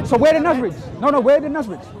time. So where are the Nazarenes? No, where are the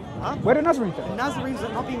Nazarenes? Huh? Where are the Nazarenes then? The Nazarenes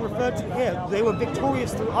are not being referred to here. They were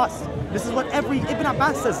victorious through us. This is what Ibn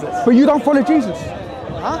Abbas says this. But you don't follow Jesus.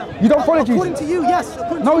 Huh? You don't follow Jesus. According to you, yes.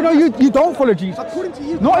 You don't follow Jesus. According to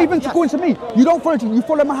you. Not even according to me. You don't follow Jesus. You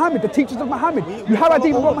follow Muhammad, the teachers of Muhammad. You have a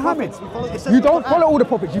deep about Muhammad. You don't follow all the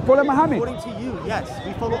prophets. You follow Muhammad. According to you, yes.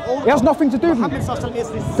 We follow all. It has nothing to do with me.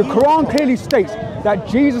 The Quran clearly states that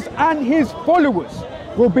Jesus and His followers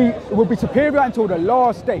will be superior until the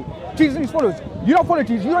last day. Jesus and His followers. You don't follow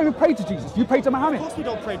Jesus. You don't even pray to Jesus. You pray to Muhammad. Of course we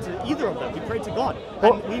don't pray to either of them. We pray to God.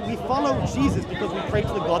 And we follow Jesus because we pray to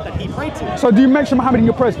the God that He prayed to. So do you mention Muhammad in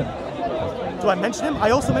your prayers then? Do I mention him? I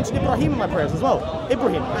also mention Ibrahim in my prayers as well.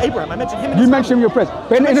 Abraham. I mention him in You mention him in your prayers.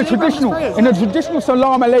 But in the traditional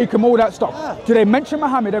salam alaikum, all that stuff, do they mention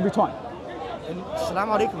Muhammad every time? Salam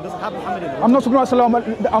alaikum doesn't have Muhammad in it. I'm not talking about salam.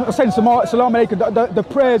 I'm saying salam alaikum. The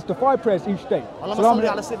prayers, the 5 prayers each day. Salam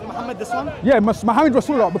alaikum. Muhammad, this one? Yeah, Muhammad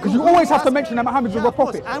Rasulullah, because you always have to mention that Muhammad is a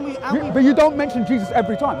prophet. But you don't mention Jesus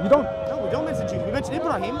every time. You don't. No, we don't mention Jesus. We mention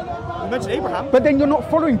Ibrahim. We mention Abraham. But then you're not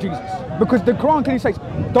following Jesus, because the Quran clearly says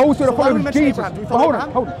those who are following Jesus. Hold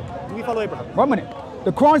on. Do we follow Abraham? 1 minute.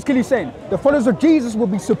 The Quran's clearly saying the followers of Jesus will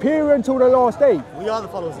be superior until the last day. We are the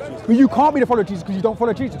followers of Jesus. But you can't be the follower of Jesus because you don't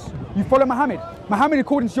follow Jesus. You follow Muhammad. Muhammad,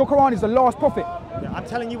 according to your Quran, is the last prophet. Yeah, I'm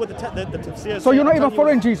telling you what the tafsir So you're not even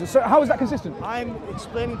following Jesus. So how is that consistent? I'm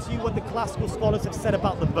explaining to you what the classical scholars have said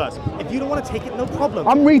about the verse. If you don't want to take it, no problem.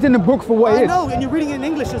 I'm reading the book for what it is. I know, and you're reading it in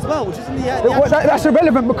English as well, which is in the that's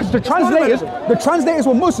irrelevant because the translators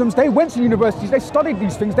were Muslims. They went to universities. They studied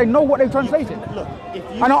these things. They know what they translated. Look,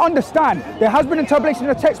 and I understand there has been interpolation in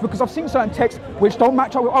the text because I've seen certain texts which don't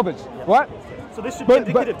match up with others, right? So this should be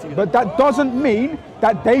indicative to you. But that doesn't mean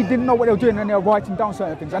that they didn't know what they were doing and they were writing down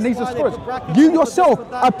certain things. And these are scholars. You yourself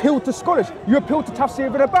appeal to scholars. You appeal to Tafsir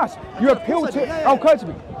ibn Abbas. You appeal to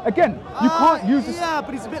Al-Qurtubi. Again, you can't use this. Yeah,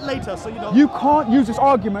 but it's a bit later, so you know. You can't use this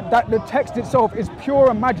argument that the text itself is pure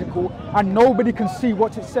and magical and nobody can see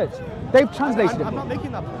what it says. They've translated it. I'm not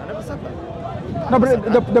making that point. I never said that. No,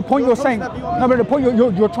 but the point you're saying, no, but the point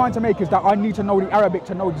you're trying to make is that I need to know the Arabic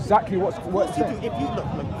to know exactly what's saying. If you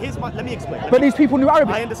look, let me explain. But these people knew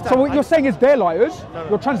Arabic. I understand. So what you're saying is they're liars. No.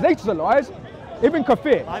 Your translators are liars. Ibn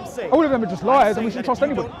Kathir. I'm saying all of them are just liars, and we shouldn't trust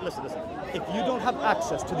anybody. Listen. If you don't have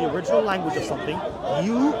access to the original language of something,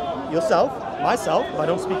 you, yourself, myself, if I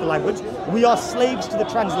don't speak the language, we are slaves to the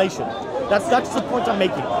translation. That's the point I'm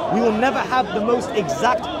making. We will never have the most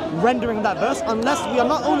exact rendering of that verse unless we are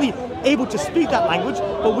not only able to speak that language,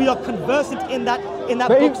 but we are conversant in that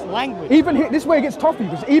book's language. Even here, this way it gets tough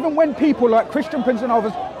because even when people like Christian Prince and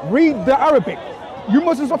others read the Arabic, you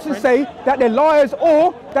Muslims often say that they're liars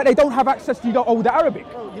or that they don't have access to the older Arabic.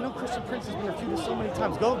 You know Christian Prince has been refuted so many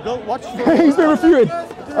times. Go watch. He's been refuted.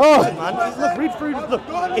 Oh. Man, look, read through. Look,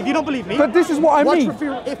 if you don't believe me. But this is what I mean.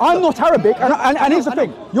 I'm not Arabic, and here's the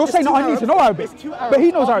thing. You're saying that I need to know Arabic, but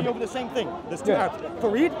he knows Arabic. Over the same thing. There's two Arabs.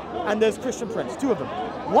 Farid and there's Christian Prince. Two of them.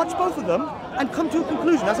 Watch both of them and come to a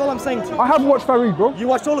conclusion. That's all I'm saying to you. I haven't watched Farid, bro. You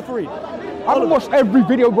watched all of Farid? I haven't watched every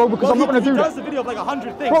video, bro, because I'm not going to do that. He does the video of like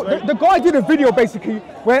 100 things. Bro, right? the guy did a video basically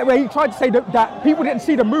where he tried to say that people didn't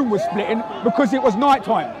see the moon was splitting because it was night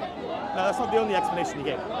time. No, that's not the only explanation he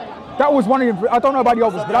gave. That was one of the, I don't know about the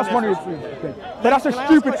others, but that's one of the things. But that's a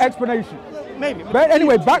stupid explanation. Maybe. But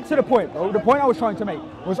anyway, back to the point, bro. The point I was trying to make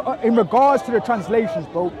was in regards to the translations,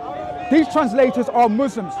 bro. These translators are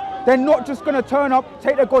Muslims. They're not just going to turn up,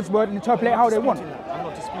 take their God's word and interpolate how they want. I'm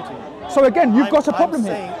not disputing that. So again, you've got a problem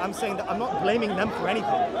here. I'm saying that I'm not blaming them for anything.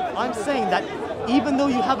 I'm saying that even though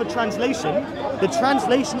you have a translation, the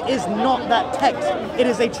translation is not that text. It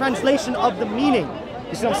is a translation of the meaning.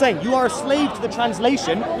 You see what I'm saying? You are a slave to the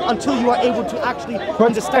translation until you are able to actually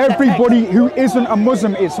understand But everybody who isn't a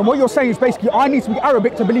Muslim is. So what you're saying is basically, I need to be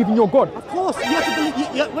Arabic to believe in your God. Of course, you have to believe.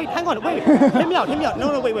 Wait, hang on, wait. Hear me out.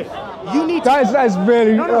 No, wait. You need to. That is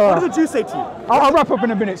really. No, what do the Jews say to you? I'll wrap up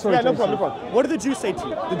in a minute. Sorry. Yeah, no problem. What do the Jews say to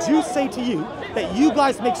you? The Jews say to you that you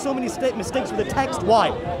guys make so many mistakes with the text.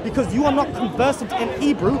 Why? Because you are not conversant in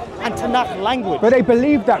Hebrew and Tanakh language. But they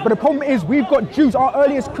believe that. But the problem is, we've got Jews. Our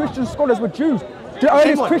earliest Christian scholars were Jews. The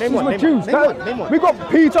earliest Christians were Jews. We've got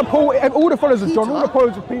Peter, Paul, all the followers of John, all the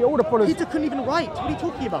followers of Peter, all the followers. Peter couldn't even write. What are you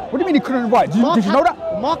talking about? What do you mean he couldn't write? Did you know that?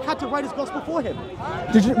 Mark had to write his gospel for him.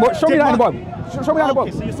 Show me that in the Bible. Show me that in the Bible.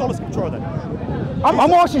 Okay, so you're sola scriptura then.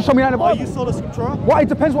 I'm asking, show me that in the Bible. Are you sola scriptura? Well, it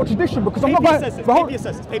depends what tradition, because I'm not going. Papias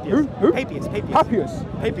says this. Who?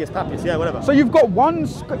 Papias, yeah, whatever. So you've got one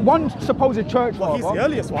supposed church father. He's the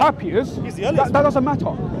earliest one. Papias. He's the earliest. That doesn't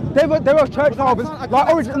matter. There were church fathers like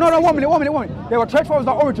Origin. No, 1 minute. There were church fathers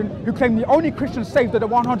like Origin who claimed the only Christians saved are the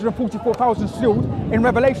 144,000 sealed in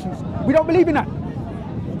Revelations. We don't believe in that.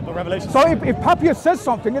 Revelations. So if Papias says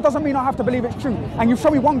something, it doesn't mean I have to believe it's true. And you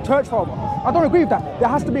show me one church father. I don't agree with that. There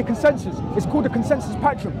has to be a consensus. It's called the consensus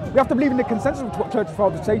patrum. We have to believe in the consensus of what church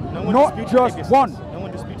fathers say, not just one. No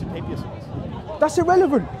one disputed Papias. That's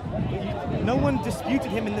irrelevant. No one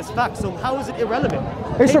disputed him in this fact, so how is it irrelevant?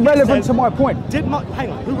 It's irrelevant to my point.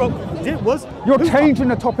 Hang on, who wrote? You're changing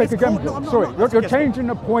the topic again. Sorry, you're changing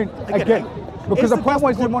the point again. Because the point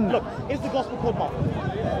was in one. Look, is the gospel called Mark?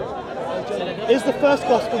 Is the first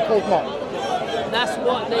gospel called Mark? That's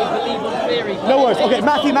what they believe on theory. No worries. Okay,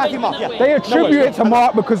 Matthew, Mark. Yeah. They attribute it to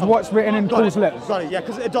Mark because what's written in Paul's letters. Got it. Yeah,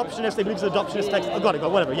 because adoptionists, they believe it's an adoptionist text. I got it.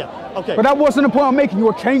 Whatever. Yeah. Okay. But that wasn't the point I'm making.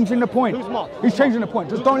 You're changing the point. Who's Mark? He's changing the point.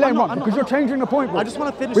 Just don't let him run because you're changing the point, bro. I just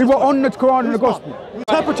want to finish. We were on the Quran and the Gospel.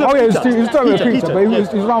 Interpreter. Oh yeah, he was talking about Peter, but he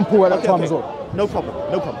was around Paul at that time as well. No problem.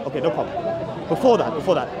 Okay, no problem. Before that,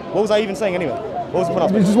 what was I even saying anyway? What was the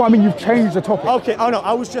point? This is what I mean. You've changed the topic. Okay. Oh no,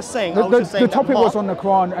 I was just saying. The topic was on the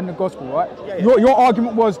Quran and the Gospel, right? Yeah. Your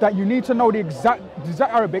argument was that you need to know the exact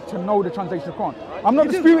Arabic to know the translation of the Quran. I'm not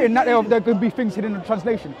disputing that there could be things hidden in the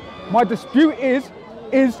translation. My dispute is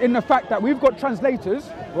in the fact that we've got translators,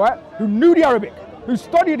 right, who knew the Arabic, who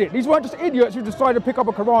studied it. These weren't just idiots who decided to pick up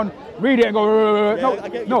a Quran, read it, and go.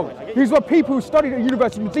 No. These were people who studied at the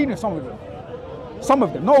University of Medina. Some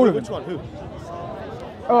of them, not all of them. Which one? Who?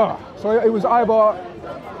 So it was either.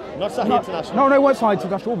 Not Sahih International. No, it wasn't Sahih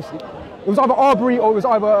International, obviously. It was either Arbery or it was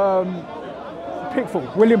either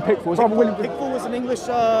Pickfall, William Pickfall. It was either William Pickfall was an English.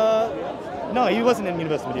 No, he wasn't in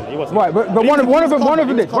University of Medina. He wasn't. Right, but one of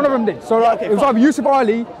them did. So yeah, okay, it was either Yusuf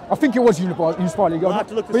Ali. I think it was Yusuf Ali. I'll have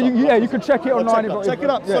to look this up. Yeah, you can check it online. Check it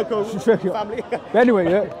up. Soco check it family. But anyway,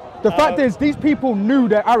 yeah. The fact is, these people knew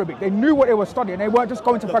their Arabic. They knew what they were studying. They weren't just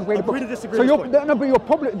going to fabricate the book. Really disagree So with this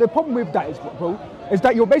point. the problem with that is, bro, is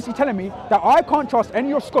that you're basically telling me that I can't trust any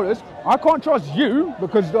of your scholars. I can't trust you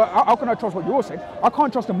because how can I trust what you're saying? I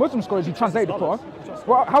can't trust the Muslim scholars who translate the Quran.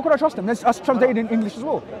 Well, how could I trust them? That's translated in English as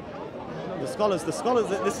well. The scholars,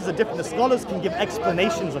 this is a different, the scholars can give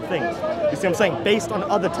explanations of things. You see what I'm saying? Based on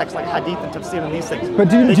other texts like hadith and tafsir and these things. But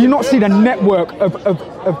do you not see the network of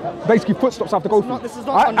basically footsteps I have to go through? This is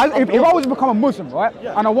not if I was to become a Muslim, right,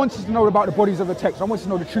 and I wanted to know about the bodies of the text, I wanted to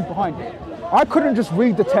know the truth behind it, I couldn't just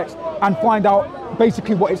read the text and find out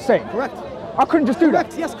basically what it's saying. Correct. I couldn't just do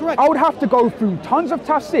that. Yes, correct. I would have to go through tons of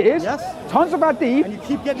tafsirs, tons of hadith, and you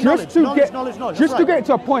keep getting knowledge to get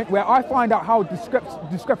to a point where I find out how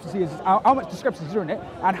discrepancy is, how much discrepancy is in it,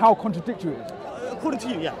 and how contradictory it is. According to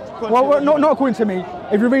you, yeah. Not according to me.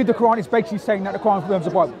 If you read the Quran, it's basically saying that the Quran confirms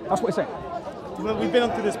the Bible. That's what it's saying. Well, we've been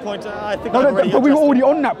on to this point. I think. But we were already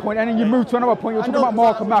on that point, and then you moved to another point. You're talking about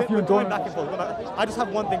Mark and Matthew and John. Back and forth. I just have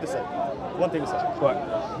one thing to say.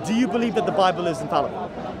 Right. Do you believe that the Bible is infallible?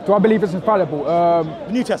 Do I believe it's infallible?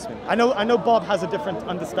 The New Testament. I know Bob has a different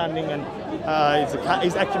understanding and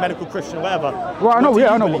he's ecumenical Christian or whatever. Well, I know,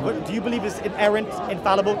 I know. Do you believe it's inerrant,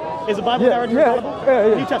 infallible? Is the Bible inerrant, infallible?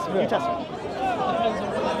 Yeah. New Testament.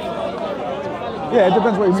 Yeah, it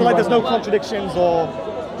depends what you mean. So like there's no contradictions or...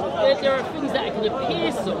 There are things that can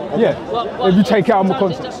appear so. Yeah, if you take it out of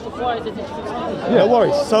context. Yeah, no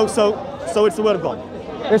worries. So it's the word of God.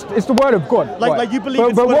 It's the word of God. Like you believe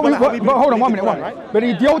it's the word of God. But hold on, one minute. Right? But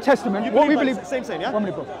the Old Testament, what we believe... Same, yeah? 1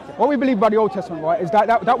 minute, bro. What we believe about the Old Testament, right, is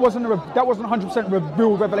that wasn't 100%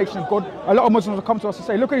 revealed revelation of God. A lot of Muslims will come to us and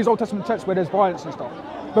say, look at these Old Testament texts where there's violence and stuff.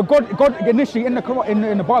 But God initially in the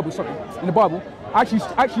Bible, actually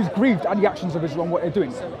is grieved at the actions of Israel and what they're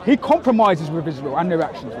doing. He compromises with Israel and their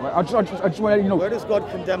actions, right? I just want to let you know. Where does God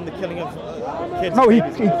condemn the killing of kids? No,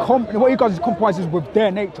 what he does is compromises with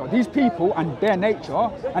their nature. These people and their nature,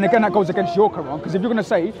 and again that goes against your Quran, because if you're going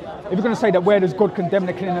to say that where does God condemn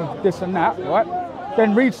the killing of this and that, right?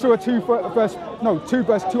 Then read Surah 2 verse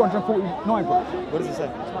 249, bro. What does it say?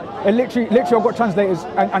 And literally I've got translators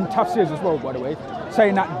and tafsirs as well, by the way,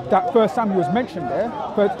 saying that first Samuel was mentioned there,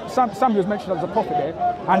 Samuel was mentioned as a prophet there,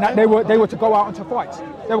 and that they were to go out and to fight.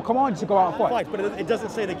 They were commanded to go out and fight. But it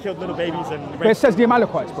doesn't say they killed little babies and raped. But it says the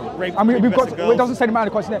Amalekites, bro. It doesn't say the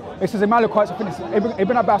Amalekites in there. It says the Amalekites.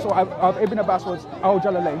 Ibn Abbas was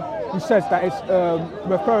Al-Jalalain, who says that it's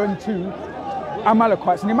referring to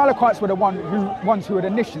Amalekites, and the Amalekites were the ones who had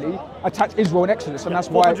initially attacked Israel in Exodus, and that's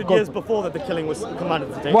why 400 years before that the killing was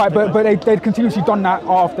commanded to take. Right, but they'd continuously done that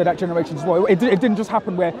after that generation as well. It didn't just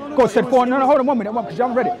happen where God said, hold on 1 minute, because you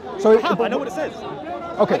haven't read it. So I know what it says.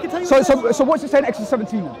 Okay, so what's it say in Exodus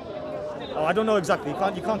 17 then? Oh, I don't know exactly. You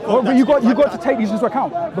can't quote that. You got to take these into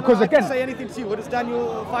account, because I again. Can't say anything to you. What does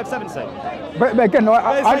Daniel 5:7 say? But again,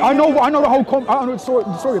 I know the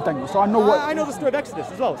story of Daniel, so I know what. I know the story of Exodus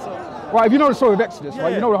as well. So. Right, if you know the story of Exodus,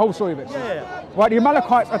 right, you know the whole story of Exodus. Yeah. Right, the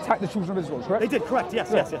Amalekites attacked the children of Israel, correct? They did, correct. Yes.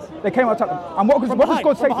 They came and attacked them. And what does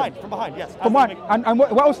God say? From behind, yes. From behind. And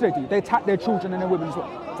what else did they do? They attacked their children and their women as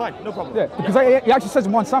well. Fine, no problem. Yeah, because he actually says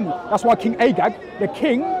in 1 Samuel, that's why King Agag, the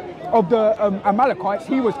king of the Amalekites,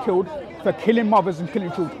 he was killed for killing mothers and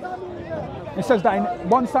killing children. It says that in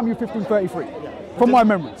 1 Samuel 15:33. From my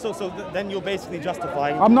memory. So then you're basically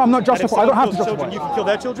justifying... I'm not justifying. I don't have to justify. You can kill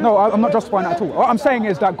their children? No, I'm not justifying that at all. What I'm saying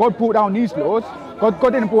is that God brought down these laws. God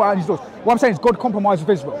didn't bring down these laws. What I'm saying is God compromised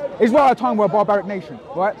with Israel. Israel at a time were a barbaric nation,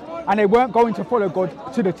 right? And they weren't going to follow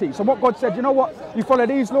God to the T. So what God said, you know what? You follow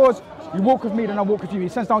these laws, you walk with me, then I'll walk with you. He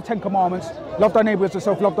sends down 10 commandments. Love thy neighbor as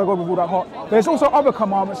yourself, love thy God with all thy heart. There's also other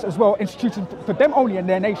commandments as well, instituted for them only in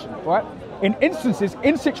their nation, right? In instances,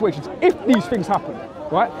 in situations, if these things happen,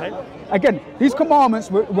 right? Okay. Again, these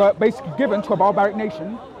commandments were basically given to a barbaric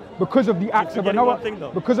nation because of the acts of another.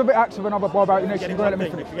 Because of the acts of another barbaric nation. You're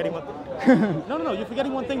forgetting one thing. No. You're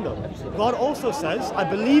forgetting one thing though. God also says, I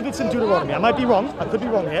believe it's in Deuteronomy. I might be wrong. I could be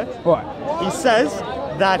wrong here. Right. He says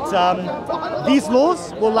that these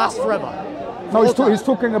laws will last forever. No, he's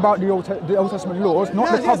talking about the Old Testament laws,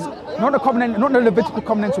 not the covenant, not the Levitical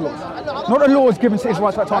covenantal laws, not the laws given to Israel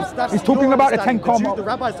at that time. He's talking about the 10 commandments. The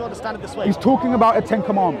rabbis don't understand it this way. He's talking about the 10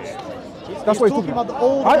 commandments. That's what he's talking about. The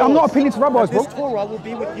old I'm not appealing to rabbis, bro. This Torah will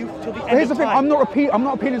be with you till the end Here's the thing, I'm not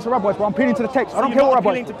appealing to rabbis, bro. I'm appealing to the text. I don't care what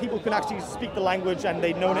rabbis. Appealing to people who can actually speak the language and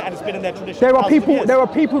they know it and it's been in their tradition. There are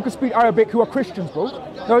people who can speak Arabic who are Christians, bro.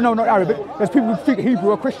 No, not Arabic. There's people who speak Hebrew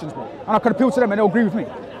who are Christians, bro. And I can appeal to them and they'll agree with me.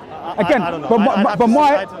 Again, I don't know.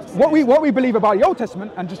 What we believe about the Old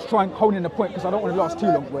Testament, and just try and hone in the point because I don't want to last too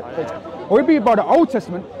long. What we believe about the Old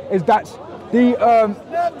Testament is that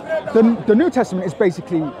the New Testament is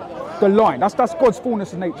basically the line. That's God's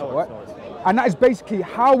fullness of nature, right? And that is basically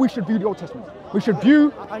how we should view the Old Testament. We should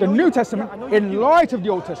view the New Testament in light of the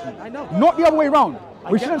Old Testament, not the other way around.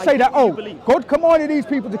 We shouldn't say that, God commanded these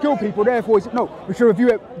people to kill people, therefore, no. We should review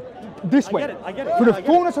it this way. Through the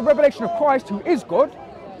fullness of revelation of Christ, who is God.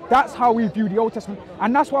 That's how we view the Old Testament,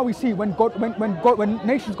 and that's why we see when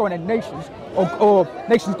nations go against nations, or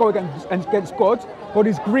nations go against God, God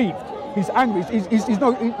is grieved. He's angry. He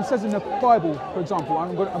says in the Bible, for example,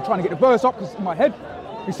 I'm trying to get the verse up because it's in my head.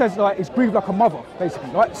 He says like he's grieved like a mother,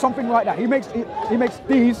 basically, like something like that. He makes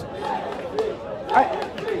these. I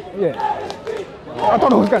don't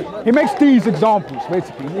know what's going on. He makes these examples,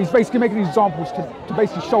 basically. He's basically making these examples to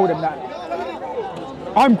basically show them that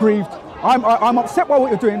I'm grieved. I'm upset by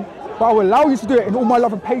what you're doing, but I will allow you to do it in all my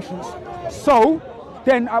love and patience. So,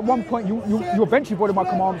 then at one point you eventually follow my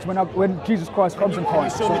commandments when Jesus Christ comes and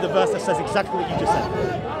comes. Can you show me the verse that says exactly what you just said?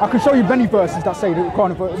 I can show you many verses that say the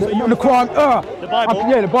Quran. The Quran, the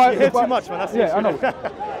Bible. the Bible. You hear too much, man. That's I know.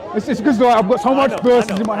 It's because like, I've got so much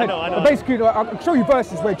verses in my head. I know. But basically, like, I can show you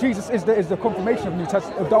verses where Jesus is the confirmation of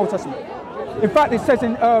of the Old Testament. In fact, it says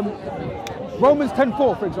in Romans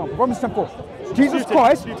 10:4, for example. Romans 10:4. Jesus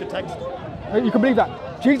Christ. Future text. You can believe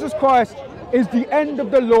that. Jesus Christ is the end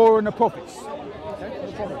of the law and the prophets.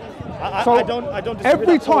 I don't disagree. Every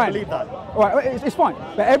that, so I time, believe that. all right, it's fine.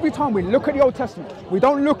 But every time we look at the Old Testament, we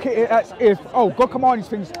don't look at it as if, oh, God commanded these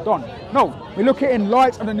things, done. No, we look at it in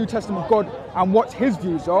light of the New Testament of God and what His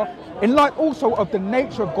views are, in light also of the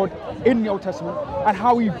nature of God in the Old Testament and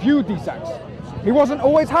how He viewed these acts. He wasn't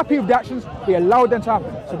always happy with the actions, He allowed them to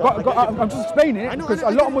happen. So I'm just explaining it because a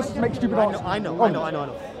lot of Muslims make stupid answers. I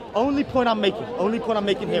know. Only point I'm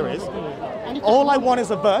making here is, all I want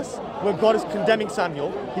is a verse where God is condemning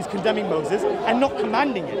Samuel, He's condemning Moses, and not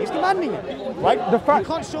commanding it. He's commanding it, right? The fact,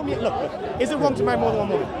 you can't show me. Look, is it wrong to marry more than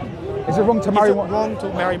one woman? Is it wrong to marry one? Wrong to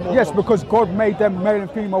marry more? Yes, than one because God made them male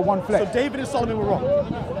and female one flesh. So David and Solomon were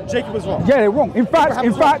wrong. Jacob was wrong. Yeah, they're wrong. In fact,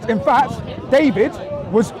 David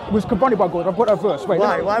was confronted by God. I've got that verse. Wait.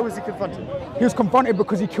 Why was he confronted? He was confronted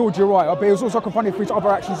because he killed Uriah, but he was also confronted for his other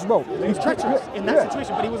actions as well. He was treacherous in that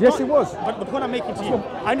situation, but he was Yes, not. he was. But the point I'm making to you,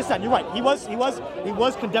 I understand. You're right. He was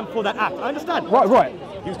condemned for that act. I understand. Right.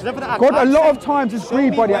 He was condemned for that act. God, a lot of times, is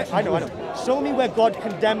grieved by the actions. I know. Show me where God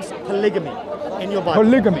condemns polygamy in your Bible.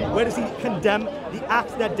 Polygamy. Where does He condemn the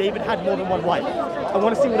act that David had more than one wife? I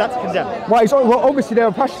want to see where that's condemned. Well, obviously there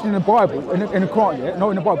are passages in the Bible, in the Quran, yeah, not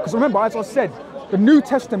in the Bible. Because remember, as I said, the New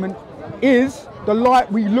Testament is the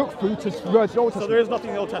light we look through to merge the Old Testament. So there is nothing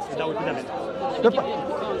in the Old Testament that would condemn it.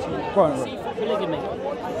 Go on, See, for polygamy,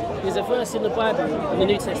 there's a verse in the Bible, in the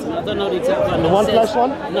New Testament, I don't know the exact one. The one flesh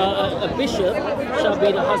one? No, a bishop shall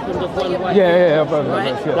be the husband of one wife. Yeah.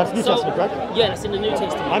 Right? That's New Testament, correct? Yeah, that's in the New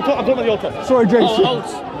Testament. I'm talking about the Old Testament. Sorry, Jason. Old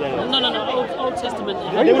Testament.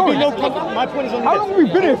 There would be no. My point is only How this. long have we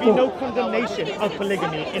been here There would be for? no condemnation of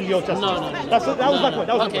polygamy in the Old Testament. No. That was my point.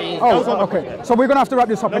 That was Okay. my point. Okay. So we're gonna have to wrap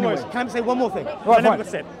this up No anyway. worries. Can I say one more thing? Right, I never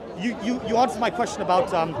fine. said. You answered my question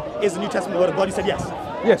about is the New Testament the Word of God? You said yes.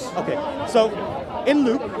 Yes. Okay. So in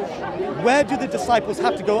Luke, where do the disciples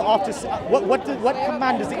have to go after? What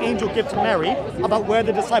command does the angel give to Mary about where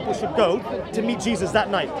the disciples should go to meet Jesus that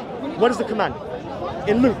night? What is the command?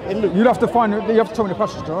 In Luke. You'll have to find. You have to tell me the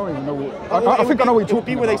passage. I don't even know. I think I know what you're talking about. It would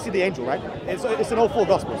be where they see the angel, right? It's in all four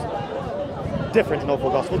Gospels. Different in all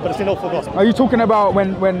four Gospels, but it's in all four Gospels. Are you talking about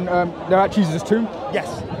when they're at Jesus' tomb?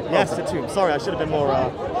 Yes, the tomb. Sorry, I should have been more.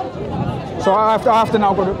 So I have to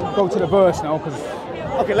now go to the verse now because.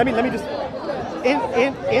 Okay, let me just.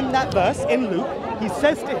 In that verse in Luke, he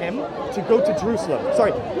says to him to go to Jerusalem.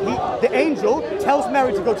 Sorry, the angel tells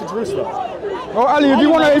Mary to go to Jerusalem. Oh, Ali, if you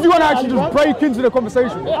want to actually just break into the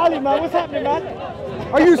conversation. Hey, Ali, man, what's happening, man?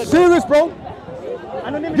 Are you serious, bro?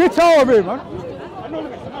 Get out of here, man.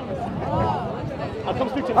 I'll come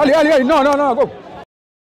speak to you. Ali, no, go.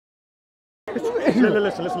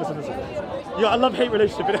 Listen. Yeah, I love-hate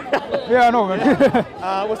relationship. Yeah, I know, man.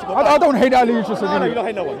 What's it called? I don't hate Ali, just No, you don't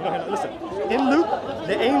hate no one. Listen, in Luke,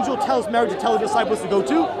 the angel tells Mary to tell the disciples to go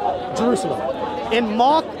to Jerusalem. In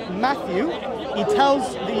Matthew, he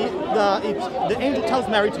tells the angel tells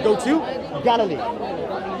Mary to go to Galilee.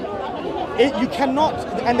 You cannot,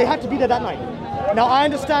 and they had to be there that night. Now I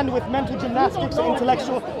understand with mental gymnastics and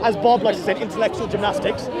intellectual, as Bob likes to say, intellectual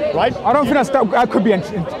gymnastics, right? I don't think that could be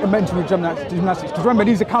mental gymnastics. Because remember,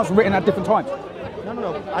 these accounts were written at different times.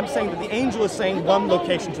 No. I'm saying that the angel is saying one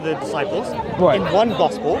location to the disciples Right. in one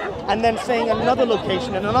gospel, and then saying another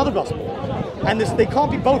location in another gospel. And they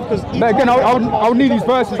can't be both because. But again, I'll need these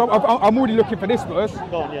verses. I'm already looking for this verse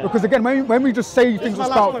because again, when we just say things or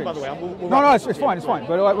spout things. By the way. No, it's fine.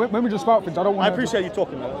 But when we just spout things, I don't want. I appreciate you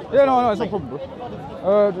talking, man. Yeah, no, it's no problem, bro.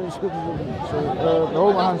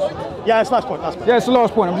 Hold my hands. Yeah, it's last point. Yeah, it's the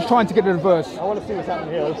last point. I'm just trying to get to the verse. I want to see what's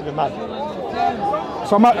happening here. This is a bit mad.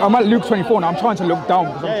 So I'm at Luke 24 now. I'm trying to look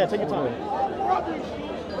down. Yeah, take your time.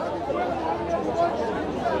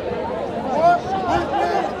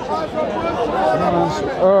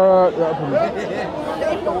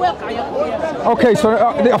 Okay, so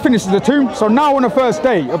I think this is the tomb. So now on the first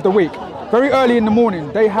day of the week, very early in the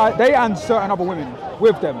morning, they and certain other women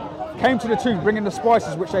with them came to the tomb bringing the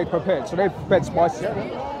spices which they prepared. So they prepared spices.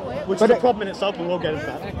 Which is a problem in itself, but we'll get into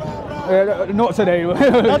that. Not today.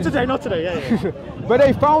 Not today, yeah. But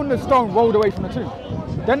they found the stone rolled away from the tomb.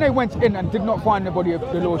 Then they went in and did not find the body of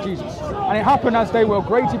the Lord Jesus. And it happened as they were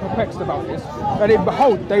greatly perplexed about this, that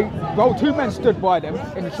behold, two men stood by them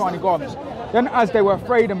in the shining garments. Then as they were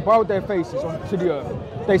afraid and bowed their faces to the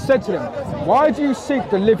earth, they said to them, why do you seek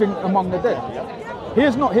the living among the dead? He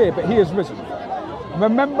is not here, but he is risen.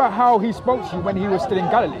 Remember how he spoke to you when he was still in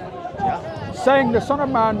Galilee. saying the Son of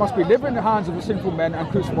Man must be delivered in the hands of the sinful men and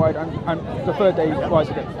crucified, and the third day rise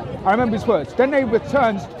again. I remember his words. Then they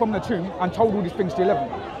returned from the tomb and told all these things to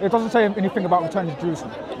 11. It doesn't say anything about returning to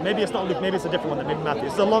Jerusalem. Maybe it's not Luke, maybe it's a different one, then maybe Matthew.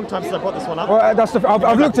 It's a long time since I brought this one up. Well, that's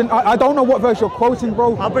I've looked in, I don't know what verse you're quoting,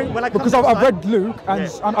 bro. Because I've read Luke, and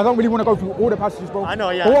I don't really want to go through all the passages, bro. I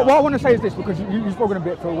know, yeah. But what I want to say is this, because you've spoken a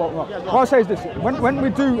bit for a while. Yeah, what I say is this, when we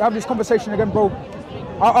do have this conversation again, bro,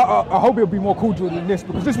 I hope it'll be more cordial than this,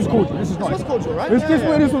 because this was cordial. This is nice. This was cordial, right? This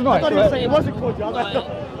was nice. I thought you were saying it wasn't cordial.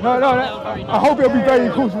 No. I hope it'll be very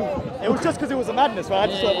cordial. It was just because it was a madness, right?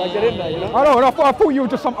 I just thought, like, get in there, you know? I know, and I thought you were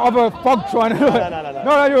just some other thug trying to...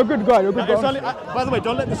 No, you're a good guy, By the way,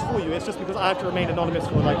 don't let this fool you. It's just because I have to remain anonymous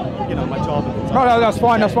for, like, you know, my job and things. No, that's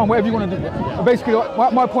fine, whatever you want to do. Basically,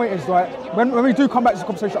 my point is, like, when we do come back to this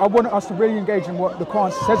conversation, I want us to really engage in what the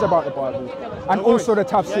Quran says about the Bible, and also the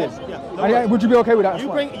tafsirs. Would you be okay with that?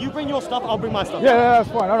 You bring your stuff, I'll bring my stuff. Yeah, that's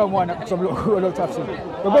fine. I don't mind that, because I'm a little tafsir.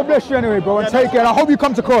 But God bless you anyway, bro, and take care, and I hope you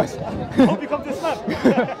come to Christ. I hope you come to Islam.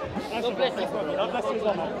 God bless you. God bless you as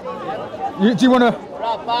well, man. Do you want to...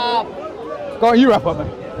 Wrap up. Go on, you wrap up, man.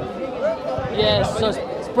 Yeah, so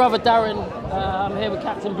it's Brother Darren. I'm here with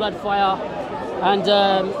Captain Bloodfire, and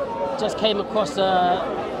just came across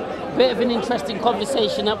a bit of an interesting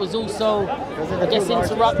conversation that was also, I guess,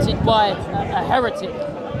 interrupted by a heretic.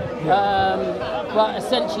 But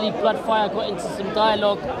essentially, Bloodfire got into some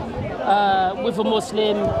dialogue with a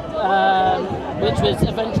Muslim, which was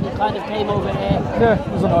eventually kind of came over here. Yeah,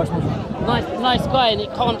 he was a nice Muslim. Nice guy, and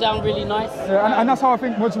it calmed down really nice. Yeah, and that's how I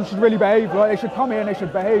think Muslims should really behave. Like, they should come here and they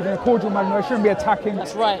should behave in a cordial manner. They shouldn't be attacking.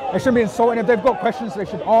 That's right. They shouldn't be insulting. If they've got questions, they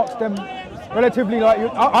should ask them relatively. Like,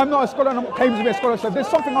 I'm not a scholar, and I'm claiming to be a scholar, so if there's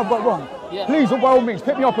something I've got wrong, please, by all means,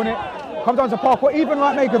 pick me up on it. Come down to the park, or even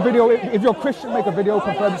like make a video. If you're Christian, make a video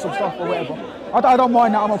confirming some stuff or whatever. I don't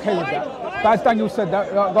mind that. I'm okay with that. But as Daniel said,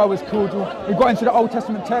 that guy was cordial. We got into the Old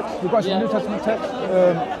Testament text. We got into the New Testament text.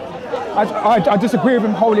 I disagree with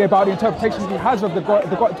him wholly about the interpretations he has of the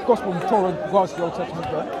Gospel of Torah in regards to the Old Testament.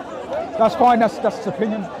 But that's fine. That's his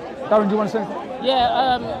opinion. Darren, do you want to say anything?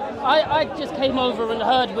 Yeah, I just came over and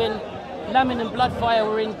heard when Lamin and Bloodfire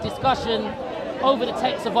were in discussion over the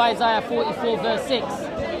text of Isaiah 44 verse 6.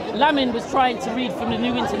 Lamin was trying to read from the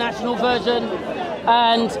New International Version,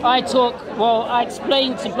 and I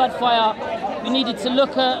explained to Bloodfire we needed to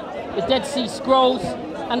look at the Dead Sea Scrolls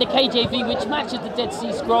and the KJV, which matches the Dead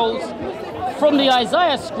Sea Scrolls, from the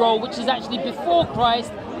Isaiah scroll, which is actually before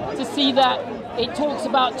Christ, to see that it talks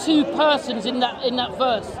about two persons in that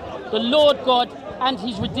verse, the Lord God and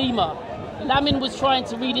his Redeemer. Lamin was trying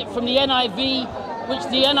to read it from the NIV, which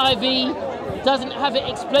the NIV doesn't have it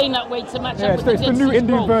explained that way to match up with the Dead Sea Scrolls. It's the New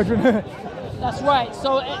Indian version. That's right.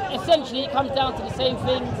 So essentially it comes down to the same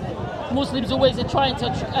thing. Muslims always are trying to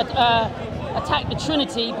attack the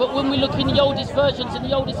Trinity, but when we look in the oldest versions and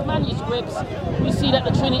the oldest manuscripts, we see that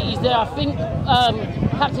the Trinity is there. I think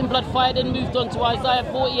Captain Bloodfire then moved on to Isaiah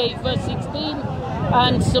 48 verse 16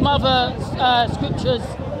 and some other scriptures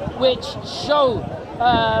which show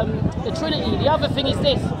the Trinity. The other thing is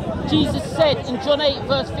this: Jesus said in John 8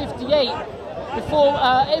 verse 58, before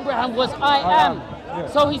Abraham was, I am.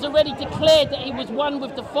 So he's already declared that he was one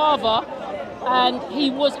with the Father, and he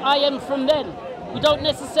was I am from then. We don't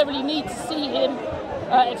necessarily need to see him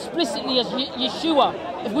explicitly as Yeshua.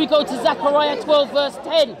 If we go to Zechariah 12 verse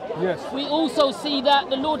 10, we also see that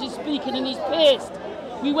the Lord is speaking and he's pierced.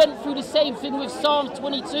 We went through the same thing with Psalm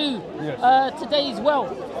 22 today as well.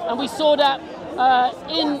 And we saw that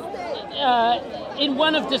in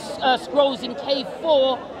one of the scrolls in cave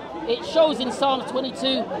 4, it shows in Psalm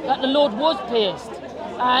 22 that the Lord was pierced.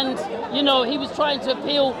 And, you know, he was trying to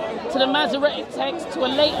appeal to the Masoretic text, to a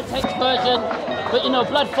later text version, but, you know,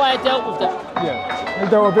 Bloodfire dealt with that. Yeah, we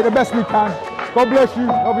dealt with it the best we can. God bless you.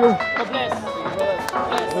 Love you. God bless.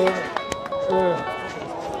 God bless.